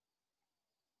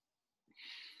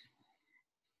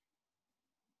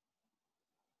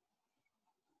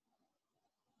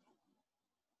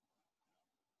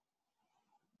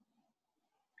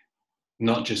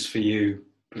 Not just for you,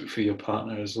 but for your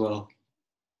partner as well.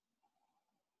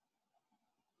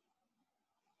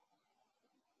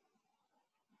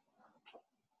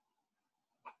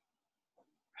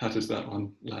 How does that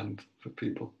one land for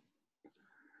people?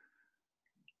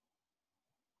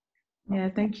 Yeah,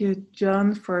 thank you,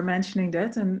 John, for mentioning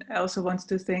that. And I also want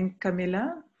to thank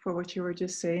Camilla for what you were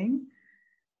just saying.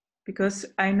 Because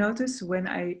I notice when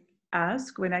I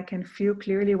can feel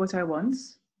clearly what I want,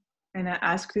 and I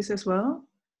ask this as well,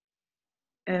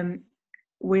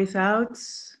 without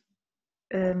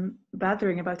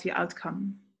bothering about the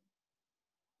outcome.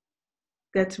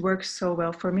 that works so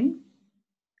well for me.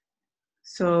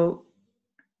 So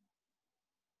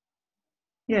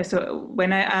yeah, so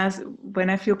when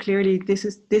I feel clearly, this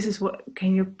is what,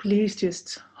 can you please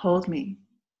just hold me?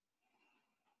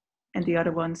 And the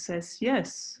other one says,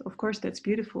 yes, of course, that's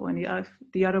beautiful. And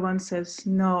the other one says,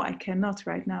 no, I cannot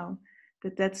right now.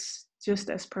 That's just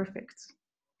as perfect.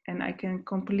 And I can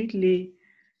completely,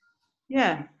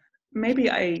 yeah, maybe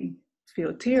I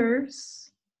feel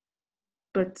tears,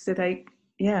 but that I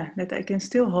can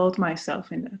still hold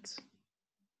myself in that.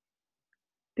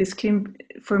 This can,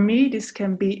 for me, this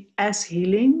can be as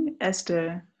healing as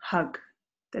the hug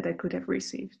that I could have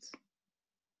received.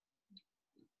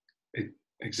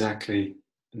 Exactly.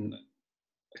 And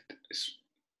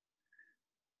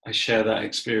I share that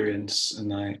experience,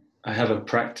 and I have a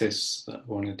practice that I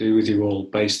want to do with you all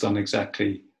based on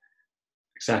exactly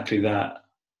that.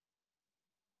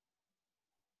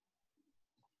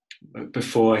 But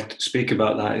before I speak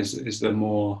about that, is there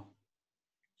more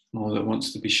that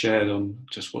wants to be shared on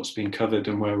just what's been covered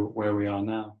and where we are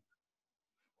now?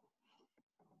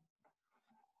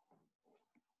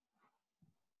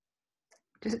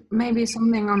 Just maybe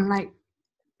something on like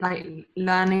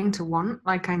learning to want.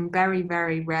 Like I'm very,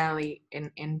 very rarely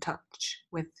in touch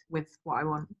with what I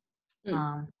want.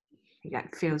 Yeah,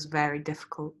 it feels very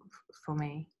difficult for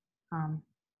me.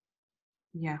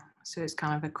 Yeah, so it's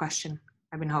kind of a question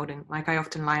I've been holding. Like I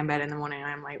often lie in bed in the morning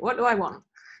and I'm like, what do I want?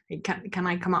 Can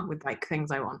I come up with like things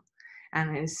I want?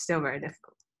 And it's still very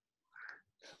difficult.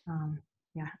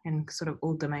 Yeah, in sort of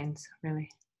all domains, really.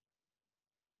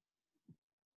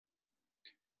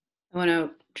 I want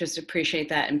to just appreciate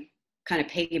that and kind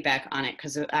of piggyback on it,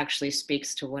 because it actually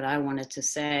speaks to what I wanted to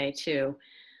say too.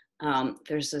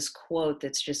 There's this quote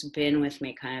that's just been with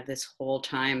me kind of this whole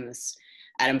time. This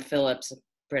Adam Phillips, a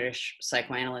British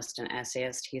psychoanalyst and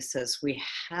essayist, he says, we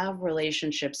have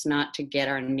relationships not to get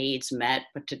our needs met,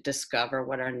 but to discover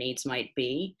what our needs might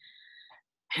be.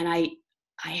 And I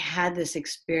had this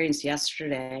experience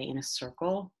yesterday in a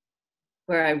circle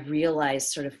where I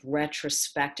realized sort of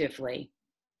retrospectively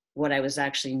what I was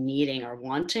actually needing or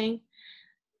wanting.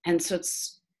 And so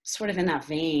it's sort of in that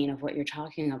vein of what you're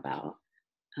talking about,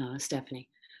 Stephanie.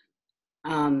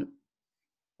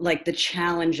 Like the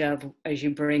challenge of, as you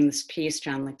bring this piece,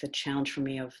 John, like the challenge for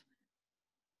me of,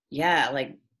 yeah,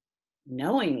 like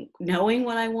knowing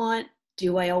what I want.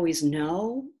 Do I always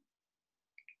know?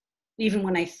 Even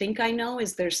when I think I know,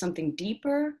 is there something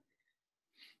deeper?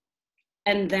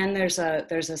 And then there's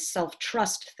a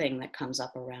self-trust thing that comes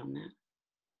up around that.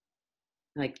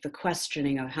 Like the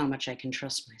questioning of how much I can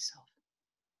trust myself.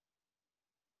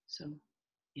 So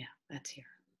yeah, that's here.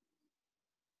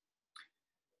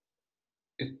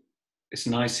 It's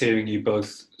nice hearing you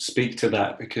both speak to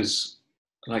that, because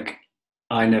like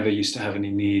I never used to have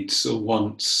any needs or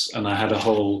wants, and I had a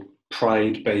whole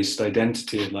pride-based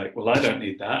identity of like, well, I don't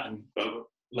need that, and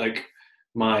like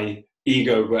my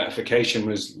ego gratification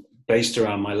was based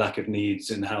around my lack of needs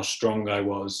and how strong I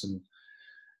was,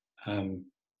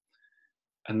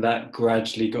 and that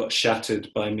gradually got shattered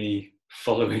by me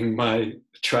following my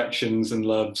attractions and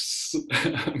loves.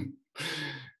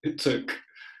 It took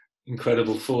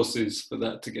incredible forces for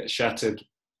that to get shattered.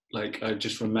 Like I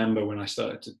just remember when I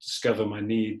started to discover my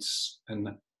needs, and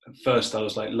at first I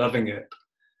was like loving it,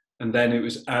 and then it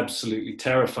was absolutely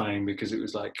terrifying, because it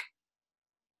was like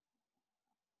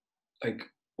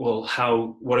well,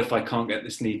 what if I can't get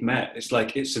this need met? It's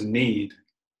like, it's a need,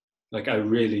 like I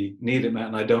really need it met,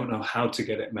 and I don't know how to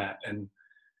get it met. And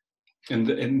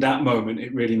in that moment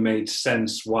it really made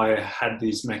sense why I had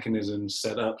these mechanisms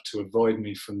set up to avoid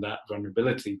me from that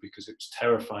vulnerability, because it was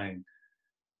terrifying.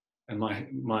 And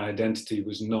my identity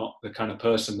was not the kind of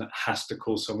person that has to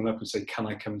call someone up and say, can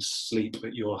I come sleep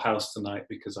at your house tonight,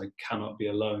 because I cannot be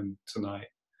alone tonight.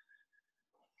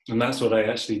 And that's what I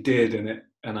actually did,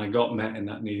 and I got met in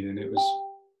that need, and it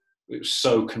was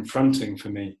so confronting for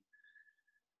me.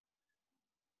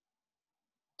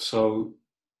 So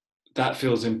that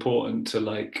feels important, to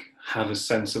like have a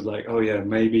sense of like, oh yeah,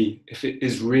 maybe if it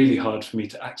is really hard for me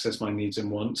to access my needs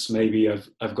and wants, maybe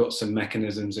I've got some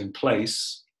mechanisms in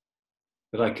place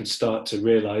that I could start to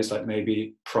realize, like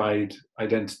maybe pride,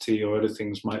 identity, or other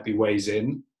things might be ways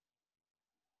in,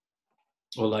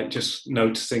 or like just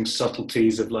noticing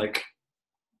subtleties of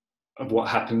what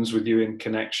happens with you in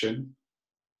connection,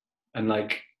 and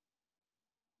like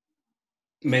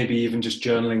maybe even just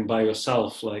journaling by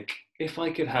yourself, like if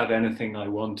I could have anything I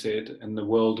wanted and the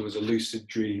world was a lucid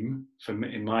dream for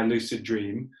me, in my lucid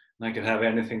dream, and I could have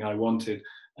anything I wanted,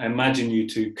 I imagine you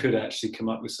two could actually come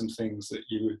up with some things that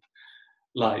you would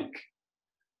like.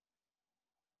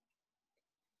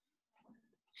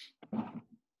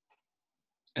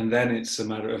 And then it's a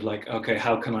matter of like, okay,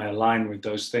 how can I align with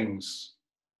those things?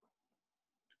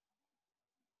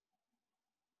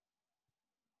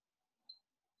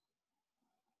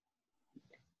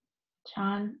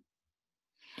 John,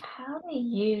 how do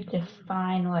you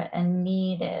define what a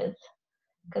need is?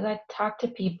 Because I talk to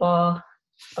people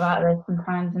about this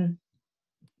sometimes, and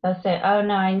they'll say, oh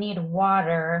no, I need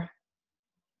water,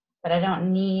 but I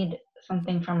don't need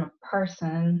something from a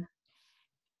person.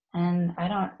 And I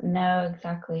don't know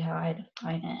exactly how I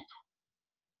define it.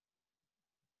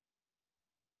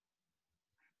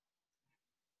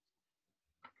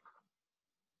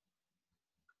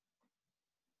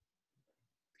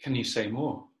 Can you say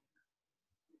more?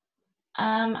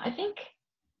 I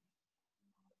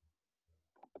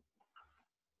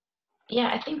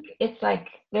think it's like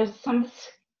there's some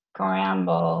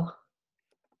scramble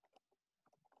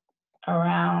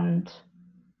around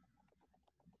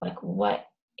like what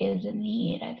is a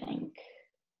need, I think,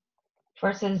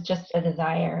 versus just a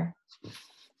desire.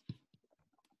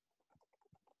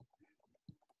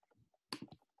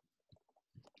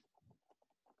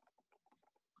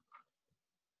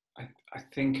 I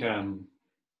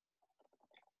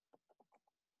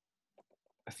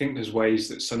think there's ways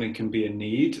that something can be a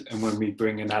need, and when we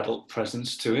bring an adult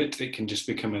presence to it, it can just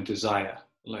become a desire.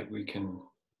 Like we can,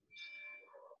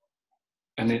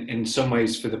 and in some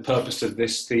ways, for the purpose of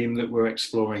this theme that we're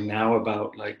exploring now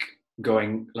about like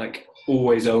going, like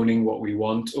always owning what we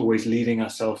want, always leading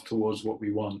ourselves towards what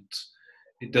we want.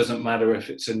 It doesn't matter if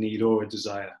it's a need or a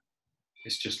desire.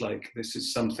 It's just like, this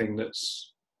is something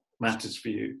that's matters for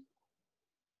you.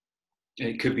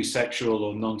 It could be sexual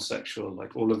or non-sexual.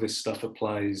 Like all of this stuff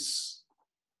applies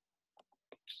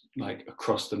like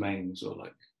across domains, or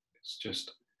like it's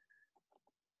just.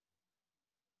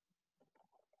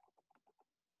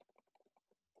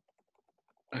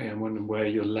 I am wondering where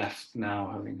you're left now,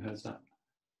 having heard that.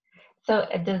 So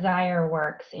a desire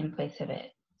works in place of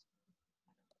it.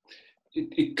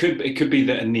 It could be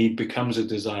that a need becomes a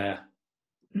desire.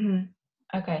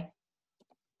 Mm-hmm. Okay.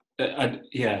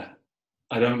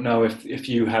 I don't know if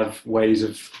you have ways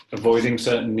of avoiding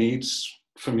certain needs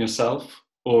from yourself,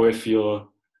 or if you're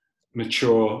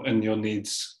mature and your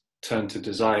needs turn to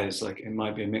desires. Like it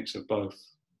might be a mix of both.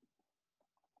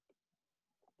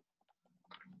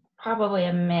 Probably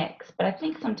a mix, but I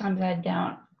think sometimes I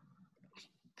don't.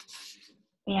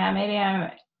 Yeah, maybe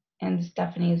I'm in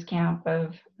Stephanie's camp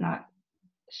of not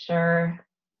sure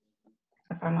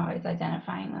if I'm always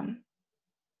identifying them.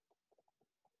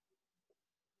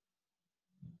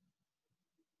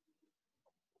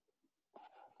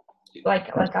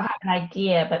 Like I'll have an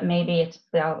idea, but maybe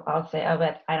I'll say, oh,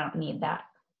 but I don't need that.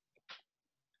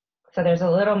 So there's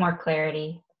a little more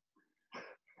clarity,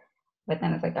 but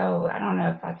then it's like, oh, I don't know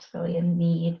if that's really a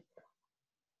need.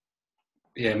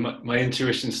 Yeah, my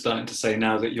intuition's starting to say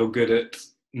now that you're good at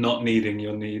not needing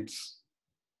your needs.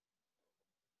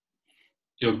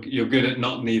 You're good at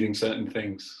not needing certain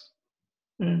things,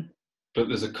 but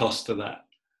there's a cost to that.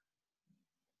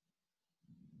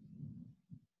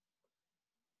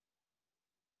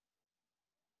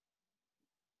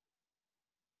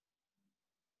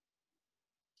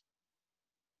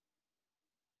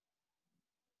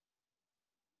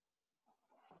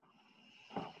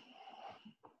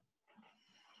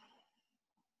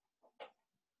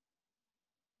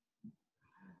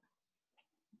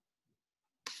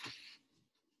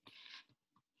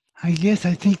 I guess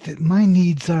I think that my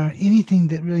needs are anything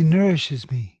that really nourishes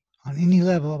me on any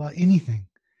level about anything.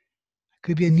 It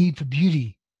could be a need for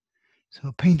beauty.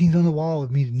 So paintings on the wall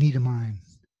would be a need of mine.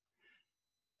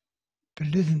 But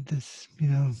it isn't this,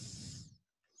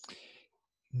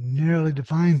 narrowly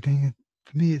defined thing.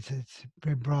 For me, it's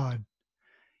very broad.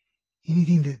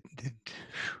 Anything that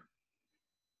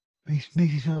makes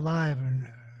me feel alive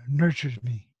or nurtures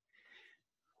me.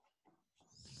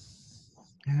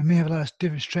 And I may have a lot of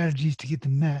different strategies to get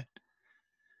them met.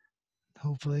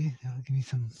 Hopefully, that'll give me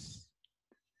some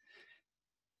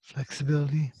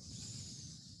flexibility.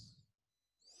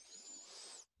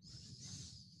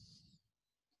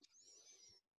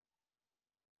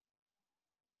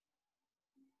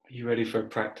 Are you ready for a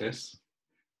practice?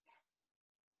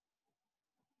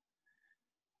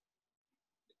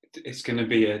 It's going to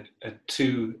be a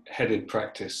two-headed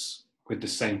practice with the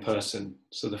same person.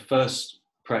 So the first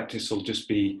practice will just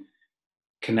be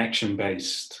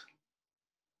connection-based.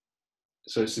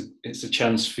 So it's a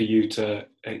chance for you to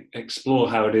explore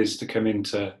how it is to come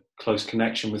into close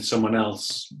connection with someone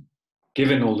else,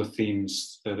 given all the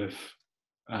themes that have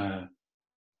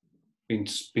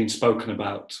been spoken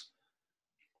about.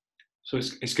 So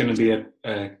it's going to be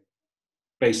a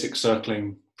basic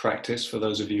circling practice for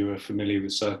those of you who are familiar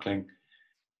with circling.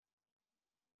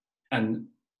 and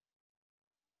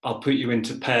I'll put you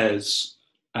into pairs,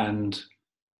 and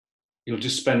you'll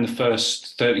just spend the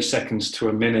first 30 seconds to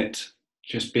a minute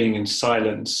just being in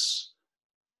silence,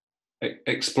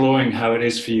 exploring how it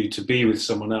is for you to be with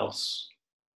someone else.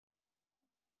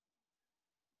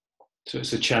 So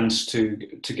it's a chance to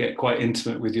get quite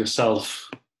intimate with yourself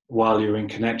while you're in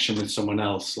connection with someone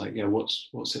else. Like, yeah,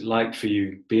 what's it like for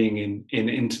you being in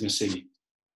intimacy?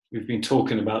 We've been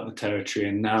talking about the territory,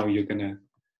 and now you're going to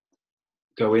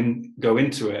go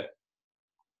into it.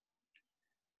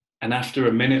 And after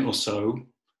a minute or so,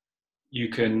 you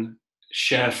can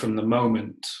share from the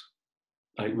moment,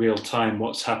 like real time,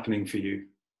 what's happening for you.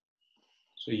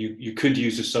 So you could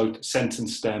use a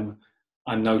sentence stem.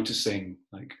 I'm noticing,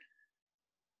 like,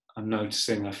 I'm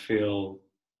noticing I feel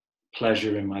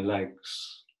pleasure in my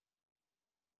legs.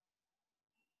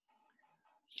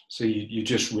 So you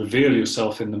just reveal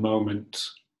yourself in the moment,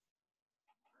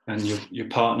 and your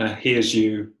partner hears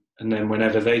you, and then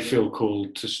whenever they feel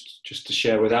called just to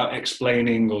share without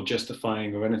explaining or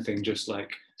justifying or anything, just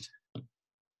like, oh,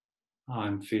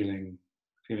 I'm feeling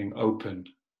open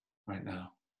right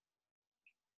now.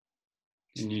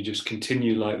 And you just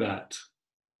continue like that.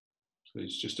 So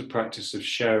it's just a practice of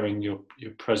sharing your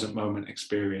present moment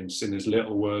experience in as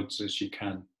little words as you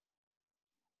can.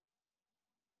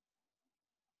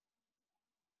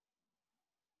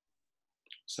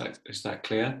 Is that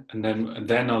clear? And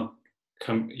then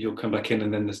you'll come back in,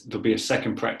 and then there'll be a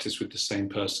second practice with the same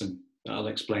person that I'll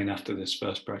explain after this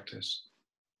first practice.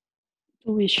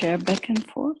 Do we share back and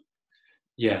forth?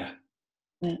 Yeah.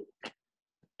 Yeah.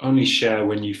 Only share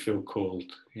when you feel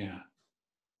called. Yeah.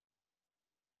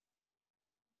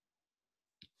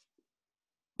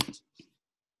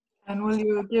 And will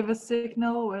you give a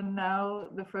signal when now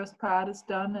the first part is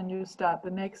done and you start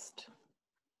the next?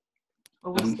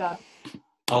 Or we start?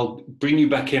 I'll bring you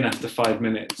back in after 5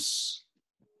 minutes.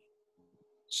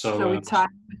 So we time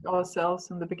ourselves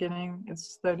in the beginning.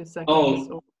 It's 30 seconds.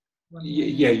 Oh,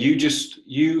 yeah.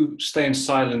 You stay in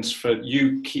silence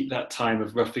you keep that time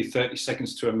of roughly 30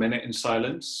 seconds to a minute in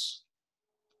silence.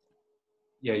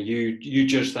 Yeah, you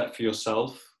judge that for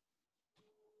yourself,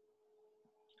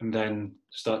 and then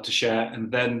start to share,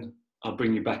 and then I'll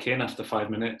bring you back in after 5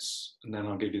 minutes, and then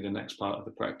I'll give you the next part of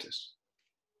the practice.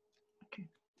 Okay.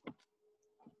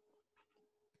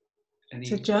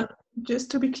 So John,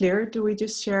 just to be clear, do we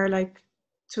just share like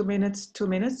 2 minutes,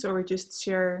 or we just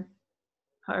share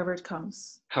however it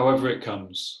comes? However it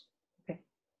comes. Okay.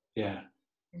 Yeah.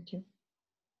 Thank you.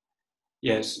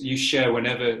 Yes, you share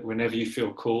whenever you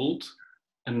feel called,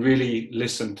 and really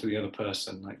listen to the other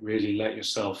person. Like, really let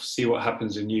yourself see what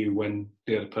happens in you when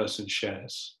the other person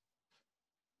shares.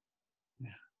 Yeah.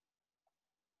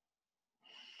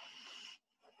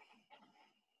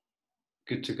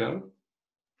 Good to go?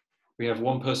 We have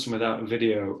one person without a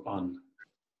video on.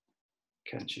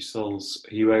 Catchy Souls,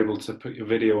 are you able to put your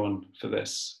video on for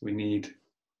this?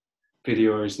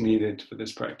 Video is needed for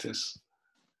this practice.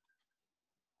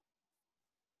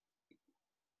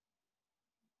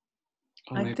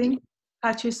 I think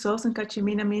Kachi Souls and Kachi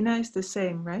Mina Mina is the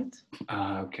same, right?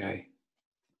 Ah, okay.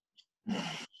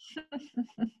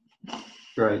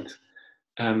 Great.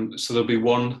 So there'll be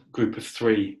one group of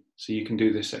 3. So you can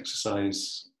do this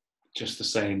exercise just the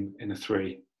same in a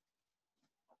 3.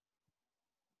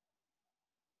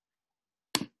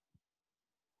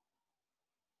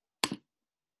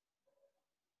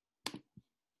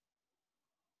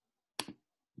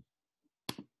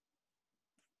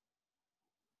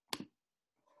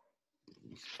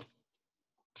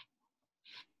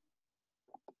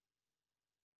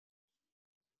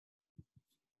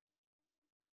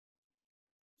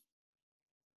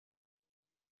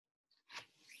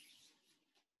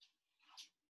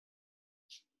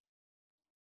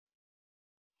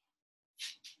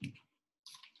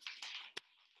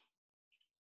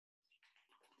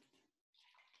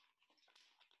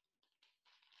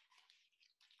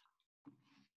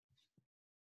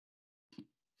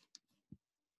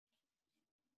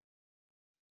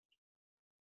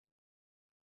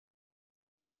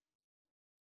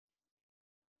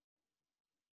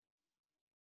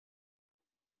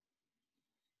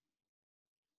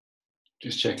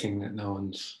 Just checking that no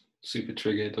one's super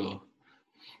triggered or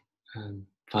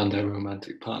found their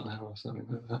romantic partner or something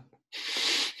like that.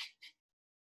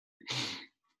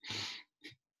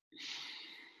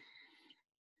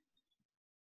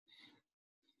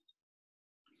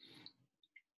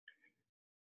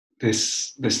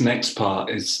 This next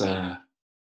part is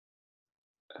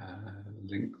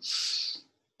links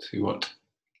to what?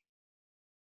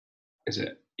 Is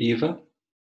it Eva?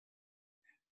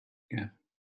 Yeah.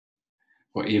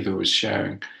 What Eva was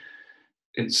sharing.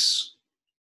 it's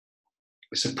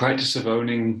a practice of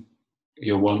owning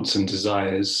your wants and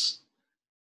desires,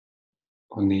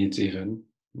 or needs, even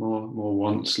more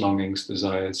wants, longings,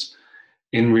 desires,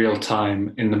 in real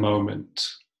time, in the moment,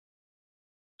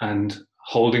 and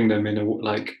holding them in a,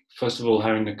 like, first of all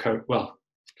having the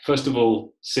first of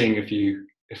all seeing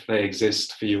if they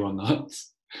exist for you or not,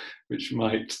 which you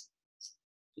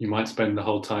might spend the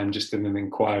whole time just in an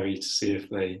inquiry to see if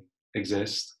they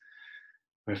exist,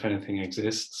 or if anything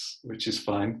exists, which is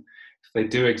fine. If they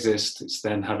do exist, it's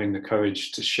then having the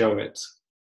courage to show it.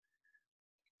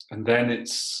 And then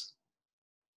it's,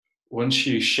 once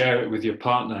you share it with your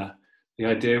partner, the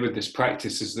idea with this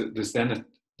practice is that there's then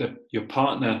your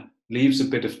partner leaves a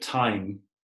bit of time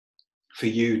for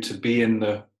you to be in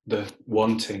the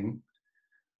wanting,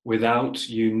 without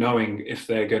you knowing if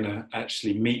they're going to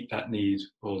actually meet that need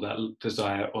or that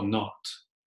desire or not.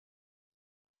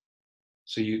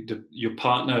 So your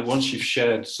partner, once you've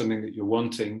shared something that you're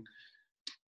wanting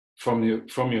from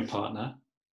your partner,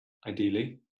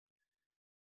 ideally,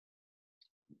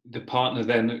 the partner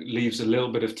then leaves a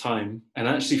little bit of time and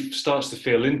actually starts to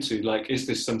feel into, like, is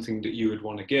this something that you would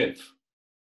want to give?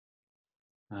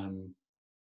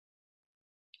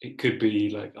 It could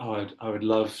be like, oh, I would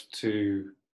love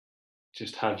to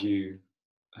just have you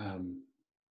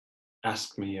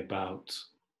ask me about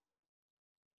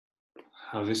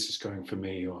how this is going for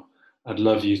me, or I'd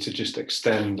love you to just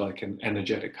extend like an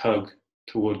energetic hug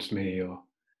towards me, or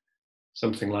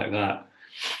something like that.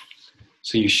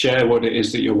 So you share what it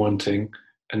is that you're wanting,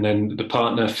 and then the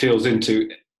partner feels into,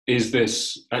 is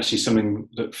this actually something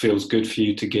that feels good for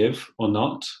you to give or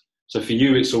not? So for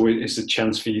you, it's a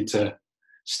chance for you to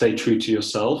stay true to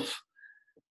yourself.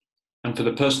 And for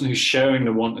the person who's sharing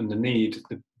the want and the need,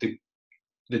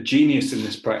 the genius in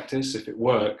this practice, if it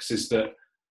works, is that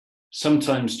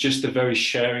sometimes just the very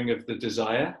sharing of the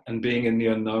desire and being in the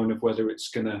unknown of whether it's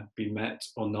going to be met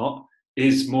or not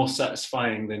is more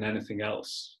satisfying than anything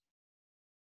else.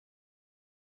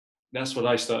 That's what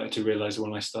I started to realize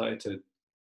when I started to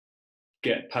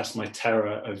get past my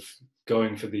terror of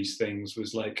going for these things,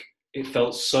 was like, it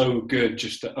felt so good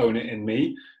just to own it in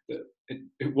me, that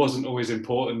it wasn't always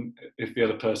important if the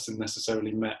other person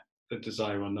necessarily met the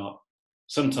desire or not.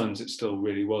 Sometimes it still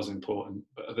really was important,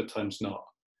 but other times not.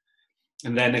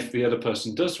 And then if the other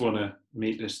person does want to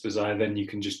meet this desire, then you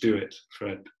can just do it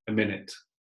for a minute.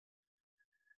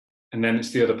 And then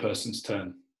it's the other person's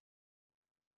turn.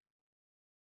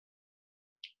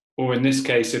 Or in this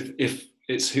case, if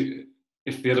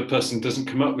the other person doesn't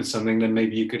come up with something, then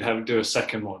maybe you could do a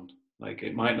second one. Like,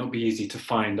 it might not be easy to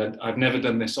find. I've never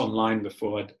done this online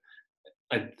before.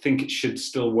 I think it should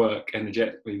still work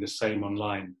energetically the same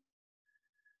online.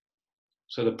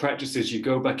 So the practice is you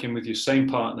go back in with your same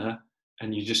partner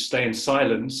and you just stay in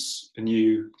silence, and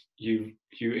you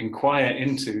inquire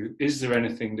into, is there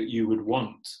anything that you would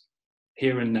want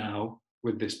here and now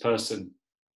with this person?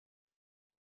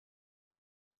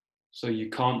 So you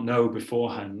can't know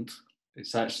beforehand.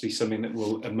 It's actually something that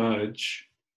will emerge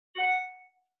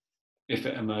if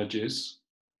it emerges,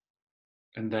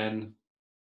 and then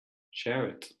share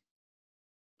it.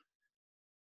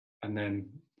 And then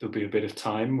there'll be a bit of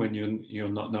time when you're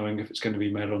not knowing if it's going to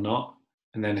be met or not.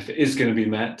 And then if it is going to be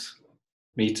met,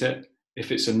 meet it.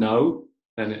 If it's a no,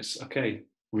 then it's okay,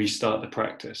 restart the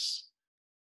practice.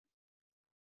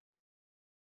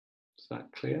 Is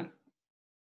that clear?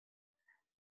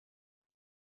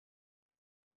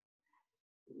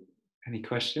 Any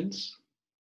questions?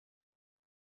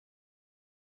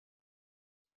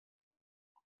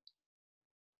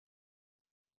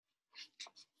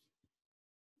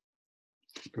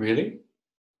 Really?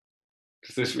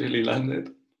 Does this really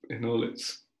landed in all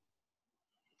its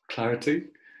clarity?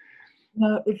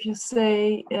 No, if you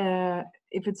say,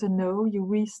 if it's a no, you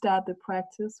restart the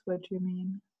practice. What do you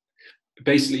mean?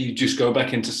 Basically, you just go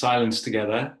back into silence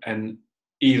together, and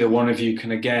either one of you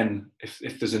can, again,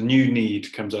 if there's a new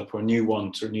need comes up, or a new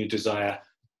want or a new desire,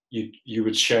 you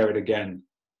would share it again.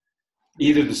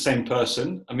 Either the same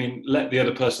person, I mean, let the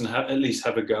other person at least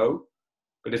have a go.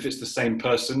 But if it's the same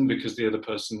person because the other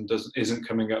person isn't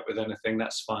coming up with anything,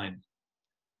 that's fine.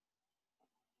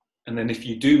 And then if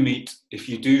you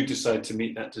do decide to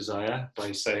meet that desire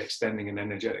by, say, extending an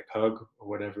energetic hug or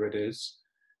whatever it is,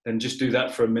 then just do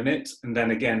that for a minute, and then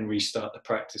again restart the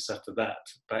practice after that,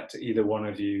 back to either one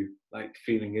of you, like,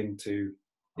 feeling into,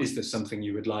 is there something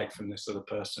you would like from this other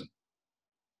person?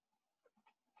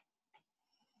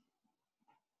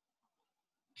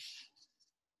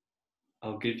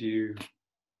 I'll give you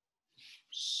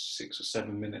 6 or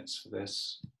 7 minutes for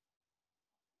this,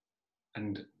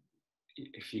 and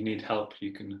if you need help,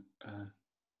 you can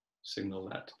signal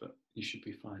that, but you should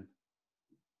be fine.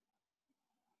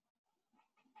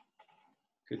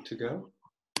 Good to go?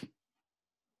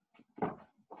 Okay.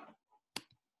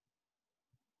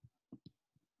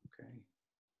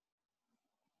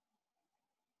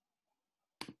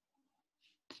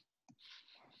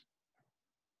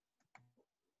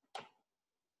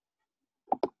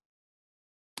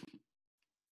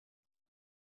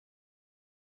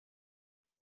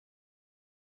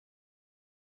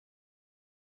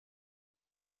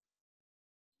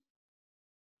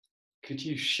 Could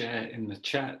you share in the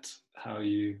chat how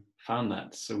you found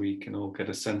that so we can all get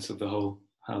a sense of the whole,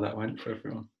 how that went for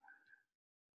everyone?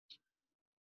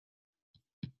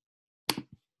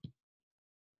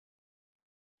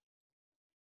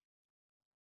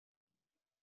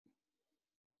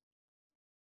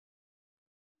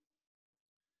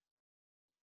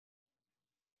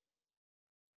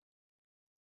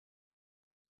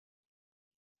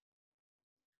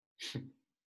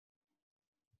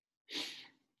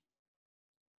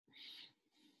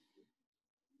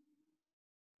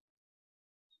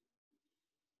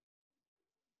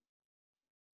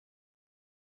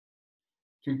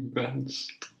 That's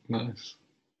nice.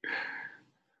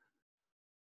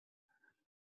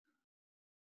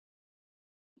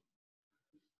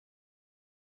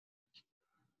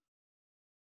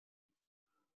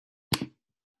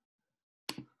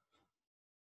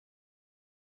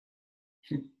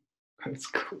 That's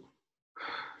cool.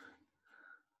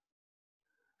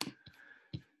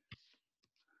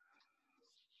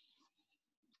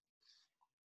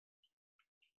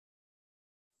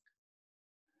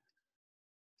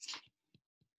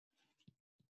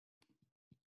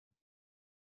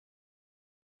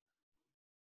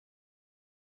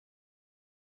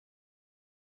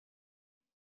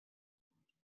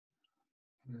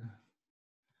 Yeah.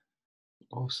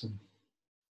 Awesome.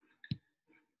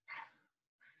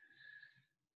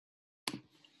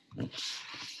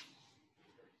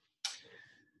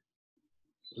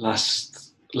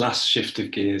 Last shift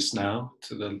of gears now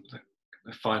to the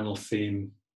final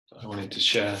theme that I wanted to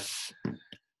share,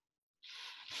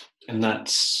 and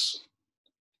that's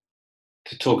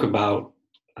to talk about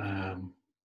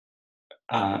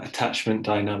attachment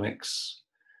dynamics,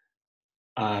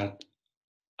 our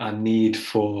need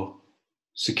for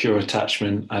secure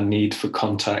attachment, our need for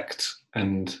contact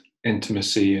and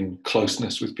intimacy and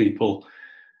closeness with people,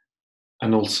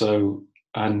 and also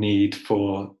our need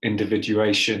for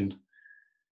individuation,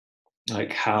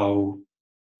 like how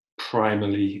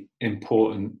primarily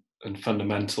important and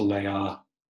fundamental they are,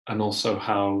 and also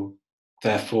how,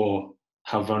 therefore,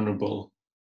 how vulnerable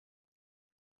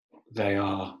they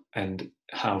are, and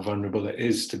how vulnerable it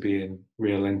is to be in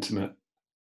real intimate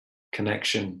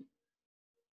connection.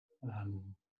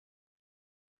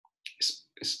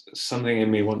 It's something in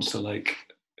me wants to like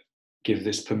give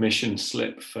this permission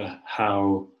slip for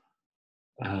how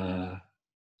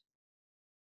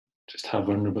just how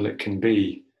vulnerable it can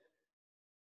be.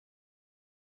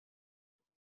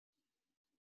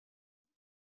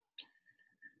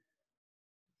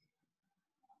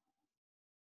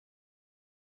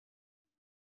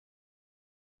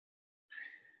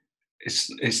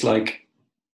 It's like,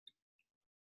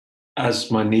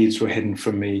 as my needs were hidden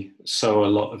from me, so a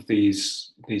lot of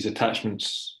these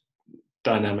attachments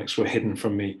dynamics were hidden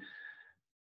from me,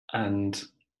 and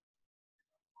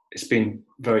it's been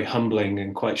very humbling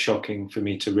and quite shocking for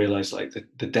me to realize like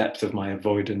the depth of my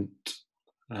avoidant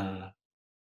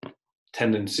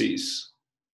tendencies,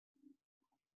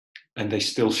 and they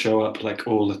still show up like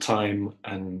all the time,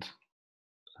 and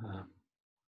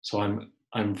so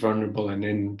I'm vulnerable and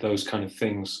in those kind of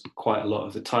things quite a lot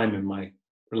of the time in my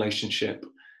relationship,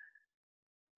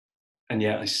 and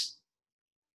yet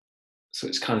so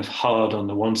it's kind of hard on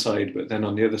the one side, but then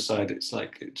on the other side it's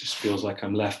like it just feels like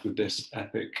I'm left with this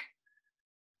epic,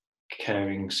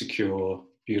 caring, secure,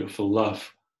 beautiful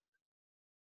love.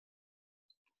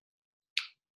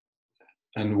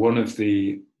 And one of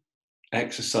the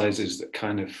exercises that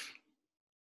kind of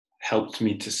helped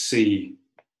me to see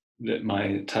that my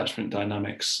attachment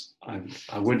dynamics,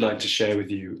 I would like to share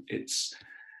with you. It's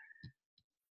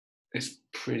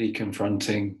pretty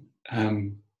confronting.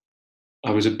 I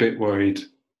was a bit worried,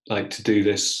 like, to do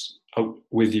this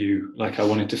with you. Like, I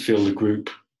wanted to feel the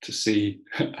group to see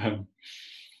if I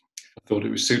thought it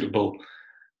was suitable.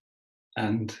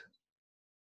 And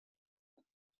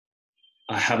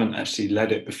I haven't actually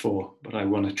led it before, but I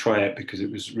want to try it because it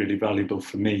was really valuable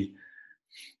for me.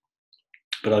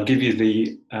 But I'll give you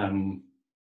the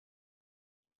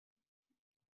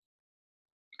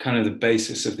kind of the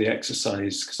basis of the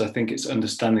exercise, because I think it's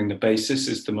understanding the basis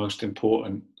is the most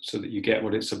important, so that you get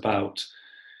what it's about.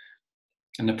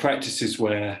 And the practice is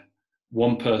where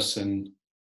one person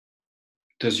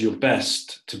does your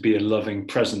best to be a loving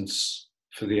presence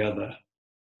for the other.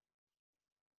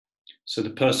 So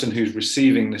the person who's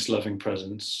receiving this loving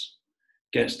presence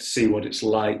gets to see what it's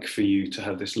like for you to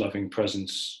have this loving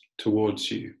presence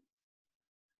towards you.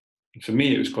 And for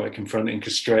me, it was quite confronting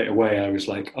because straight away I was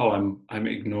like, "Oh, I'm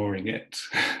ignoring it."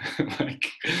 Like,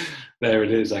 there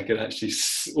it is. I could actually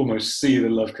almost see the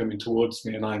love coming towards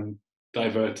me, and I'm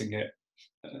diverting it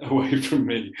away from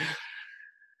me.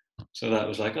 So that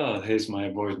was like, "Oh, here's my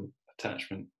avoidant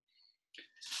attachment."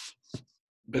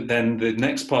 But then the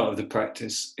next part of the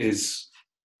practice is,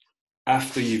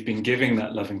 after you've been giving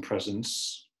that loving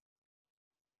presence,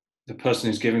 the person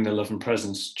who's giving the loving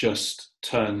presence just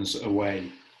turns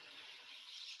away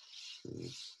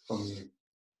from you.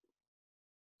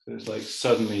 So it's like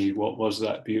suddenly what was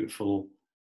that beautiful,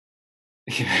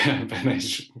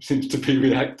 Benesh seems to be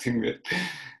reacting that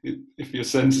if you're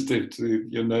sensitive to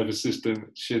your nervous system,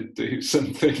 it should do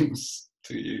some things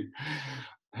to you.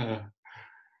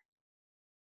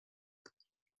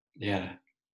 Yeah.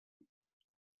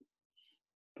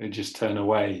 They just turn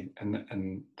away,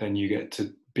 and then you get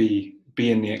to be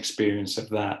in the experience of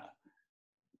that.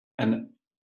 And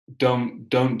don't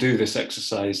do this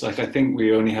exercise. Like, I think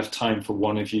we only have time for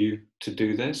one of you to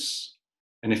do this,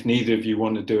 and if neither of you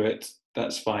want to do it,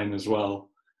 that's fine as well.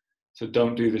 So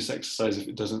don't do this exercise if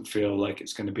it doesn't feel like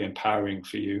it's going to be empowering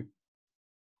for you.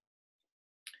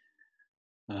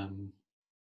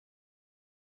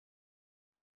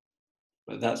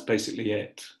 But that's basically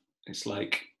it. It's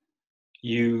like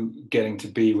you getting to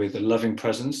be with a loving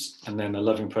presence, and then a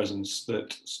loving presence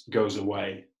that goes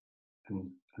away, and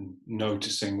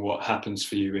noticing what happens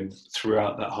for you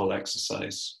throughout that whole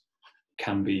exercise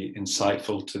can be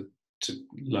insightful to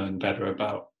learn better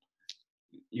about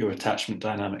your attachment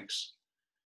dynamics.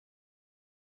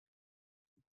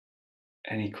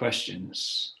 Any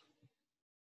questions?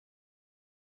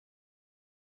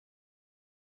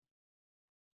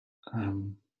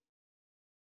 I'm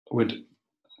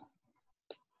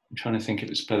trying to think if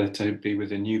it's better to be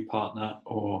with a new partner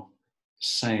or the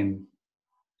same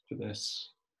for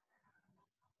this.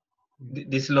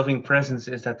 This loving presence,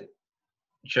 is that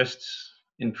just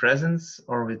in presence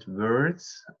or with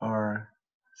words or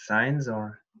signs,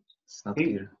 or it's not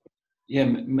clear? Yeah,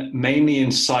 mainly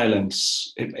in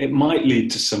silence. It might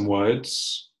lead to some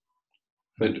words,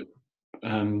 but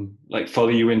like follow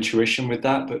your intuition with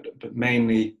that, but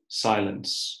mainly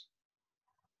silence.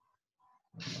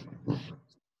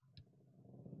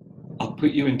 I'll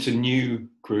put you into new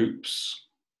groups,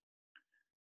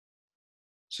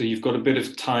 so you've got a bit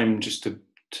of time just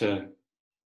to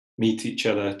meet each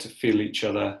other, to feel each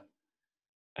other,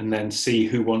 and then see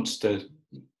who wants to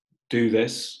do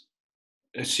this,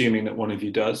 assuming that one of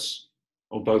you does,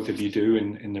 or both of you do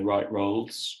in the right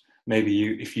roles.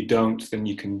 Maybe if you don't, then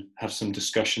you can have some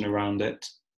discussion around it,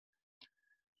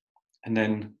 and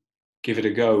then give it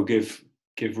a go. Give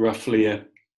roughly a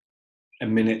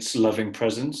minute's loving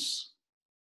presence,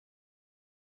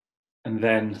 and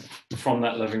then from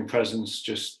that loving presence,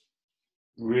 just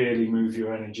really move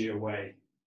your energy away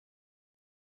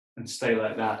and stay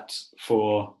like that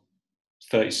for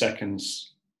 30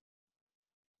 seconds.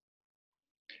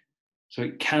 So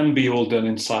it can be all done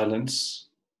in silence.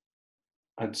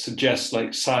 I'd suggest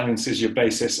like silence is your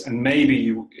basis, and maybe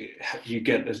you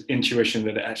get this intuition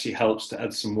that it actually helps to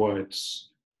add some words.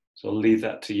 So I'll leave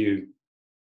that to you.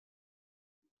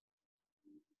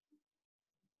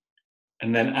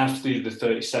 And then after the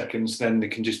 30 seconds, then there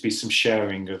can just be some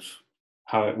sharing of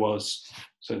how it was.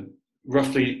 So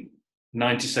roughly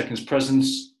 90 seconds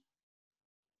presence.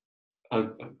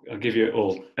 I'll give you it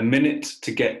all. A minute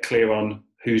to get clear on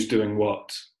who's doing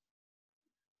what.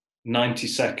 90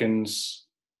 seconds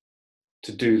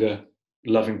to do the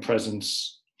loving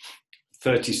presence.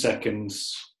 30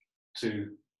 seconds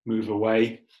to move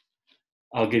away.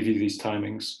 I'll give you these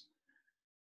timings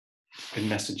in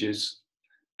messages.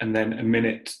 And then a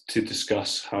minute to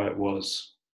discuss how it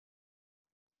was.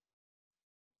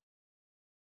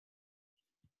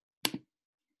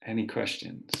 Any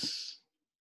questions?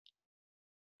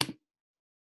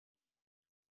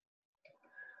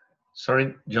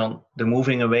 Sorry, John, the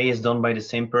moving away is done by the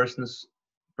same person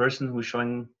who's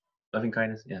showing loving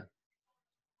kindness? Yeah.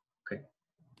 Okay.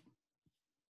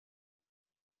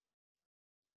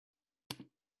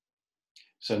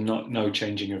 So no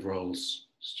changing of roles.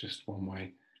 It's just one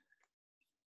way.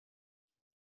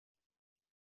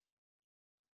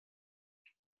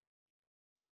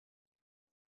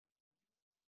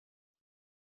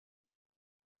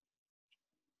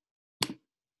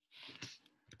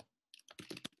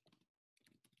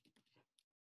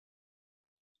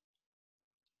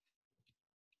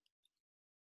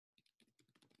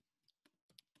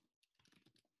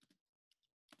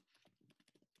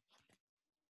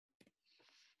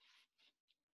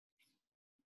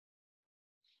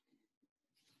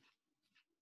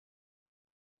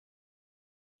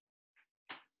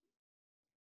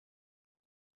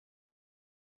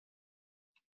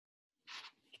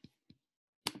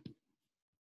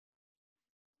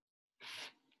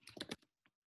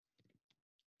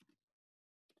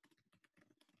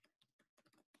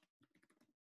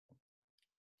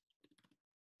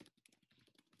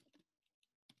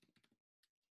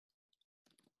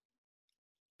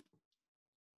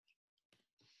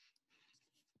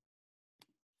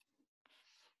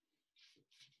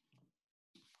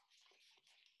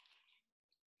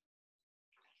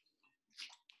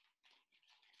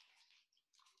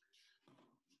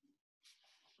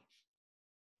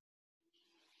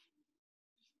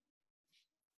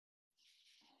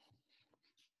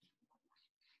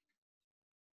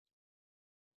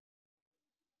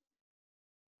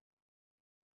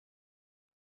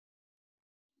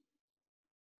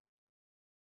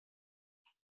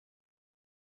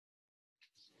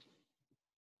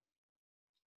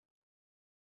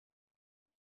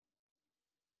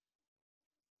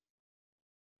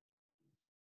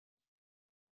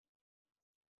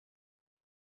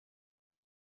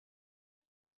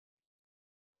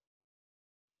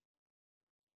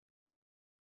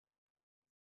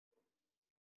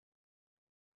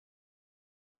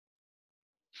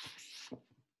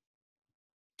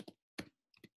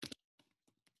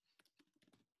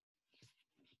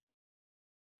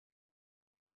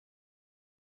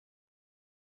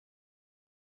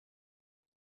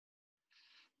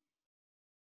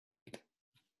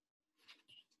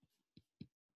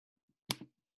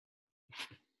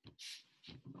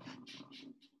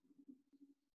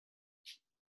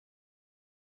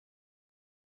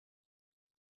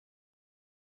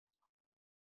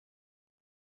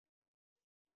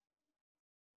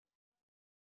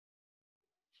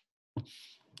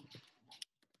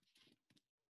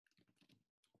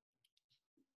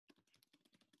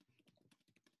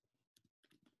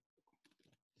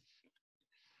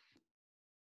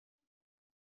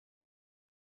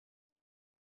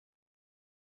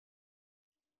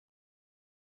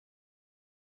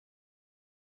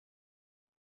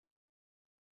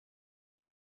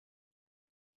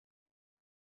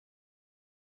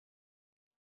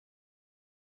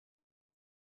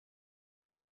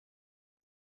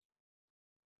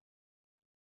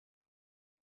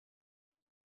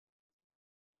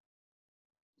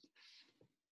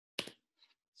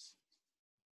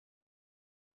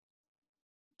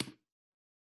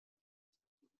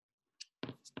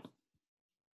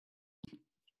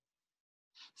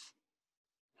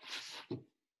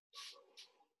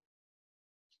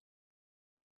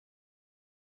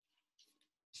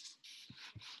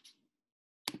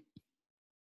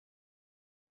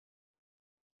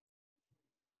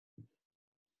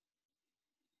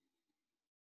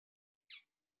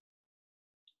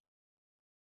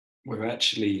 We're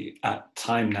actually at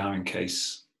time now in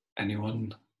case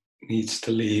anyone needs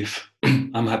to leave.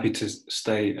 I'm happy to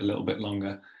stay a little bit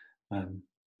longer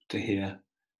to hear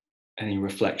any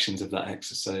reflections of that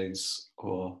exercise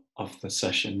or of the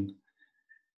session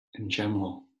in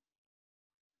general,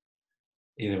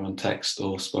 either on text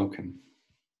or spoken.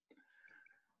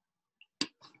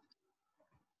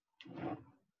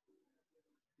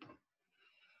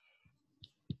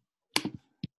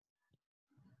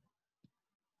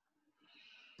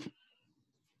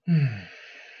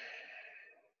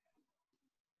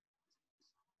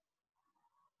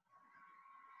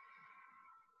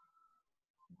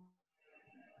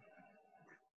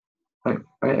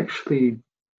 I actually,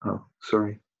 oh,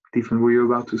 sorry. Stephen, were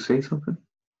you about to say something?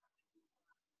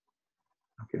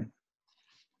 Okay.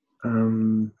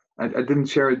 I didn't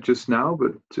share it just now,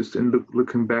 but just in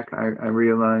looking back, I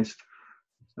realized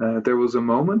there was a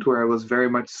moment where I was very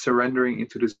much surrendering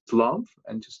into this love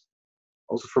and just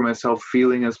also for myself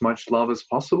feeling as much love as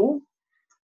possible.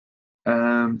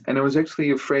 And I was actually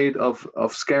afraid of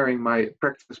scaring my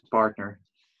practice partner.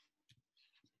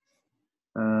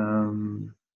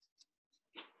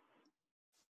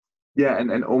 Yeah,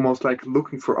 and almost like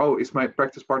looking for, oh, is my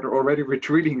practice partner already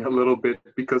retreating a little bit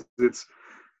because it's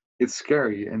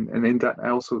scary. And in that I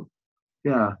also,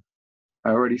 yeah, I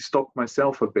already stopped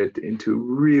myself a bit into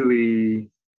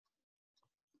really,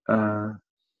 yeah,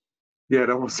 I'd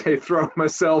almost say throw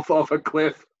myself off a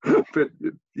cliff, but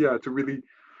yeah, to really,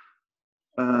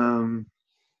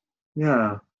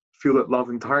 yeah, feel that love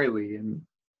entirely and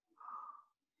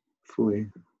fully.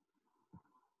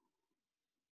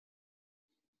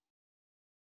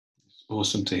 It's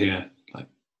awesome to hear like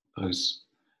those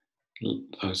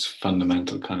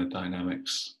fundamental kind of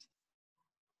dynamics,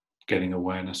 getting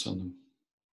awareness on them.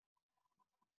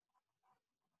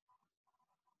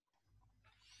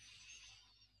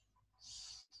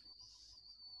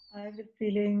 I have the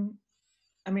feeling,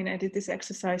 I mean, I did this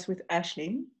exercise with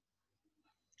Ashley.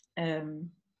 Eva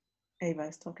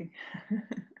is talking.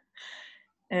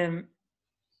 And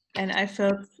I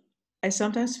felt, I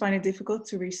sometimes find it difficult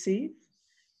to receive,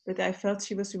 but I felt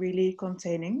she was really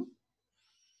containing.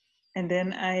 And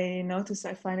then I noticed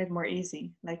I find it more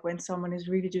easy. Like when someone is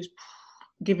really just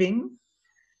giving,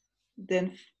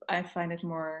 then I find it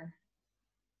more,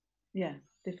 yeah,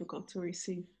 difficult to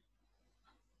receive.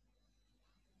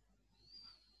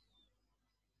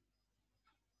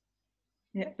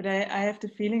 Yeah, but I have the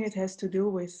feeling it has to do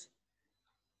with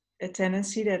a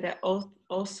tendency that I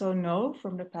also know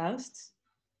from the past.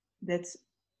 That's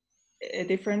a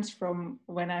difference from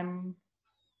when I'm,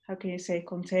 how can you say,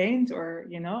 contained, or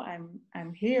you know,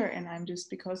 I'm here and I'm just,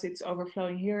 because it's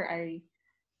overflowing here, I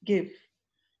give,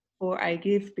 or I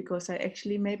give because I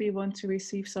actually maybe want to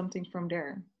receive something from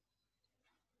there.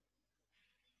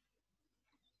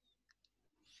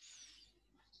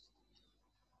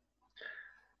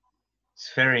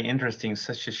 It's very interesting,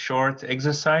 such a short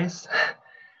exercise.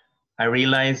 I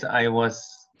realized I was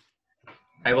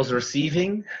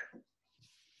receiving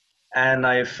and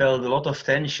I felt a lot of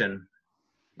tension.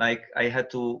 Like I had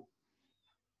to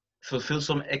fulfill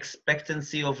some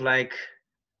expectancy of like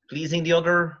pleasing the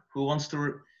other who wants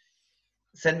to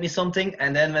send me something.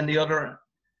 And then when the other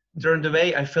turned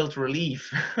away, I felt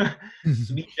relief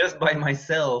to be just by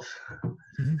myself.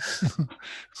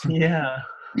 Yeah.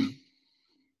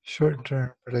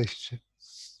 Short-term relationship.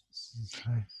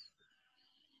 Okay.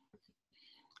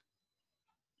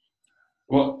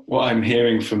 What I'm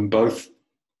hearing from both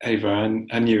Eva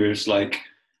and you is like,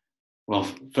 well,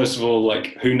 first of all,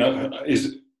 like who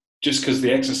just because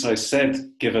the exercise said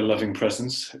give a loving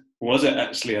presence, was it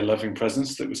actually a loving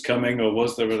presence that was coming, or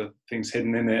was there other things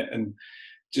hidden in it? And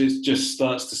just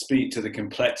starts to speak to the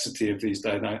complexity of these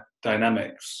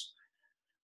dynamics,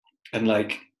 and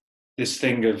like this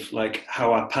thing of like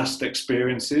how our past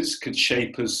experiences could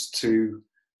shape us to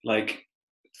like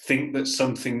think that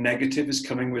something negative is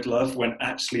coming with love when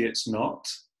actually it's not.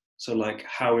 So like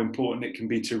how important it can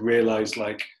be to realize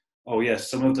like, oh yes,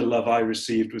 some of the love I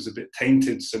received was a bit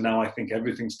tainted, so now I think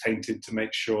everything's tainted to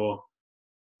make sure.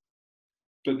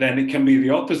 But then it can be the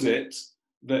opposite,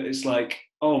 that it's like,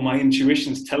 oh, my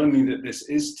intuition's telling me that this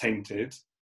is tainted,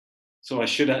 so I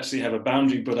should actually have a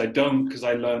boundary, but I don't, because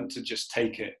I learned to just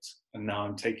take it, and now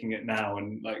I'm taking it now,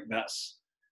 and like that's,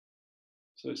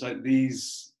 so it's like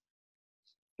these,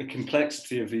 the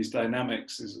complexity of these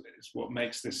dynamics is what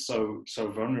makes this so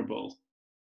vulnerable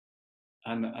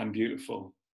and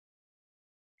beautiful.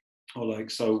 Or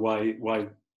like, so why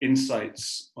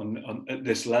insights on at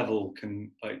this level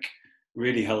can like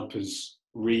really help us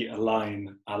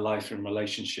realign our life and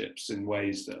relationships in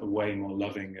ways that are way more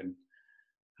loving and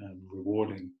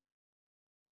rewarding.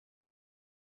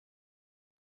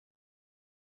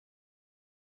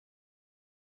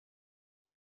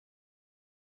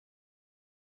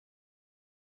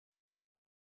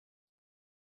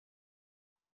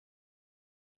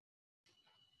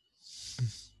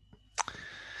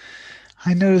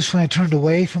 I noticed when I turned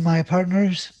away from my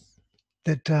partners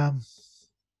that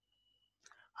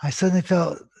I suddenly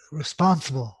felt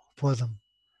responsible for them.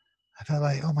 I felt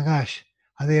like, oh my gosh,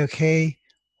 are they okay?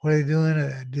 What are they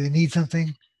doing? Do they need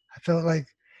something? I felt like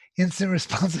instant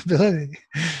responsibility.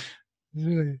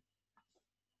 Really,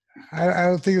 I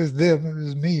don't think it was them, it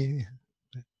was me.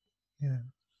 But, you know,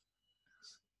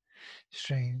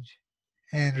 strange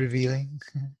and revealing.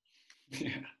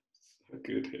 Yeah, so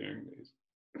good hearing these.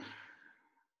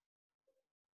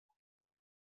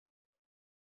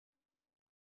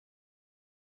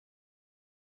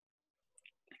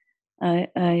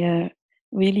 I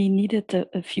really needed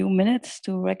a few minutes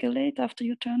to regulate after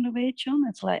you turned away, John.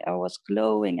 It's like I was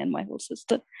glowing and my whole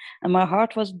system and my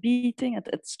heart was beating.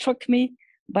 It struck me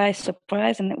by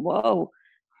surprise, and whoa,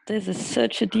 this is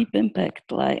such a deep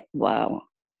impact. Like, wow.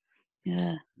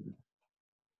 Yeah.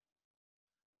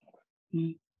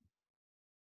 Mm.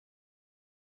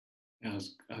 Yeah,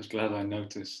 I was glad I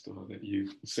noticed, or that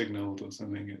you signaled or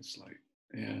something. It's like,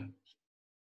 yeah.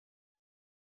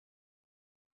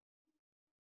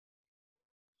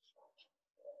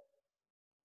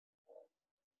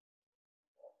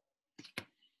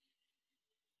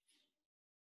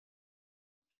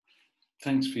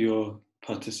 Thanks for your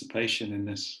participation in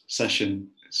this session.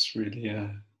 It's really,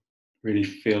 really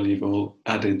feel you've all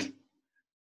added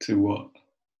to what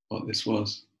this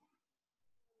was.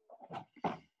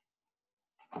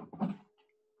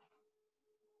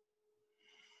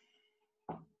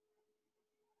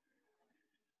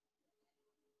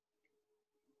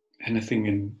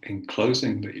 Anything in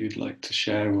closing that you'd like to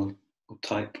share or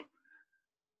type?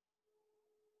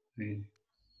 Yeah.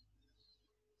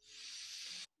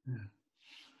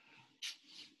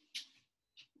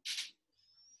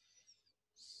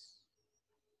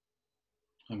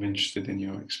 I'm interested in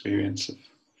your experience of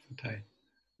the day,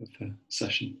 of the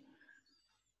session.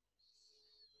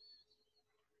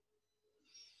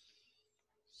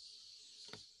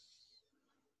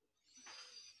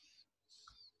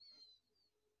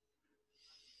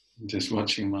 I'm just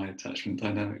watching my attachment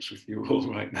dynamics with you all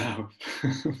right now.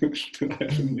 Do I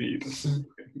have a need or something?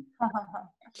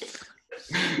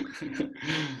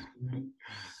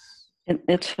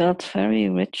 It felt very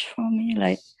rich for me.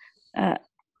 Like,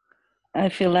 I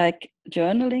feel like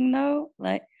journaling now,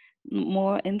 like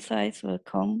more insights will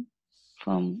come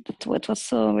from it. It was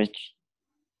so rich.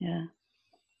 Yeah.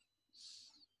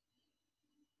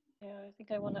 Yeah, I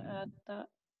think I want to add that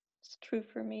it's true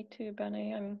for me too,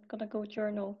 Benny. I'm gonna go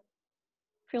journal.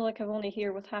 I feel like I'm only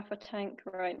here with half a tank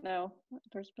right now.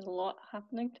 There's been a lot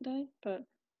happening today, but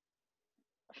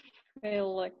I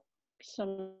feel like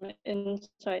some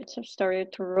insights have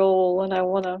started to roll, and I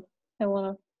wanna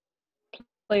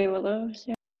play with those.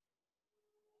 Yeah.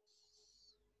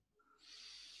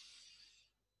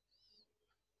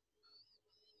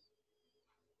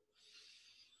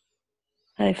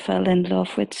 I fell in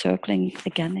love with circling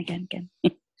again.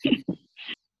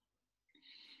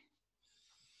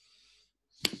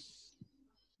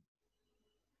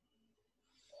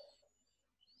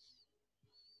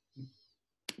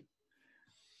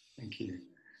 Thank you.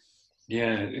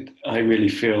 Yeah, I really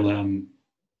feel,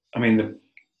 I mean,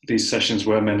 these sessions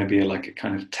were meant to be like a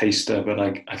kind of taster, but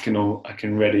I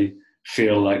can really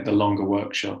feel like the longer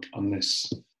workshop on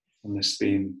this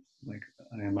theme. Like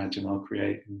I imagine I'll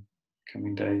create in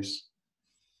coming days.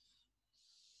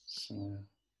 So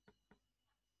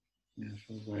yeah, I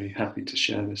feel very happy to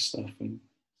share this stuff and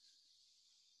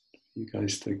you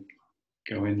guys to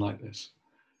go in like this.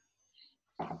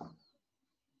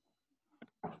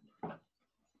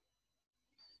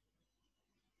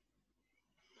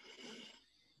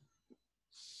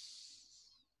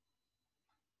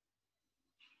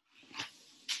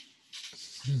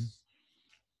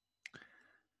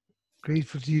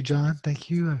 Grateful to you, John. Thank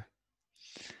you. I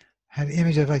had an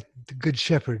image of like the good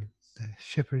shepherd,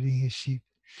 shepherding his sheep,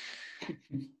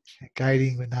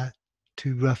 guiding, but not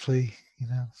too roughly, you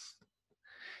know.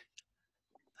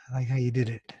 I like how you did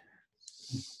it.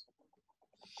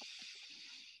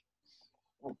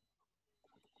 Thank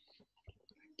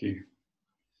you.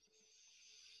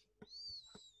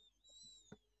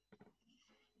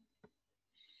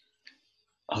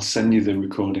 I'll send you the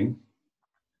recording.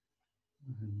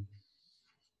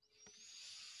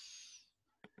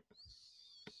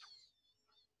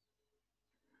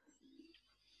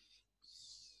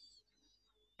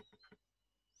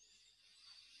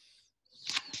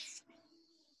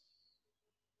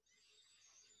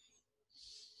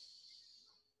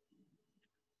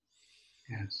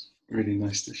 Yes, really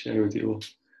nice to share with you all.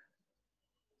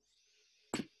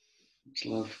 Much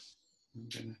love. I'm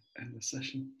going to end the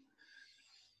session.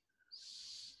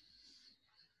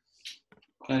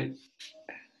 Bye.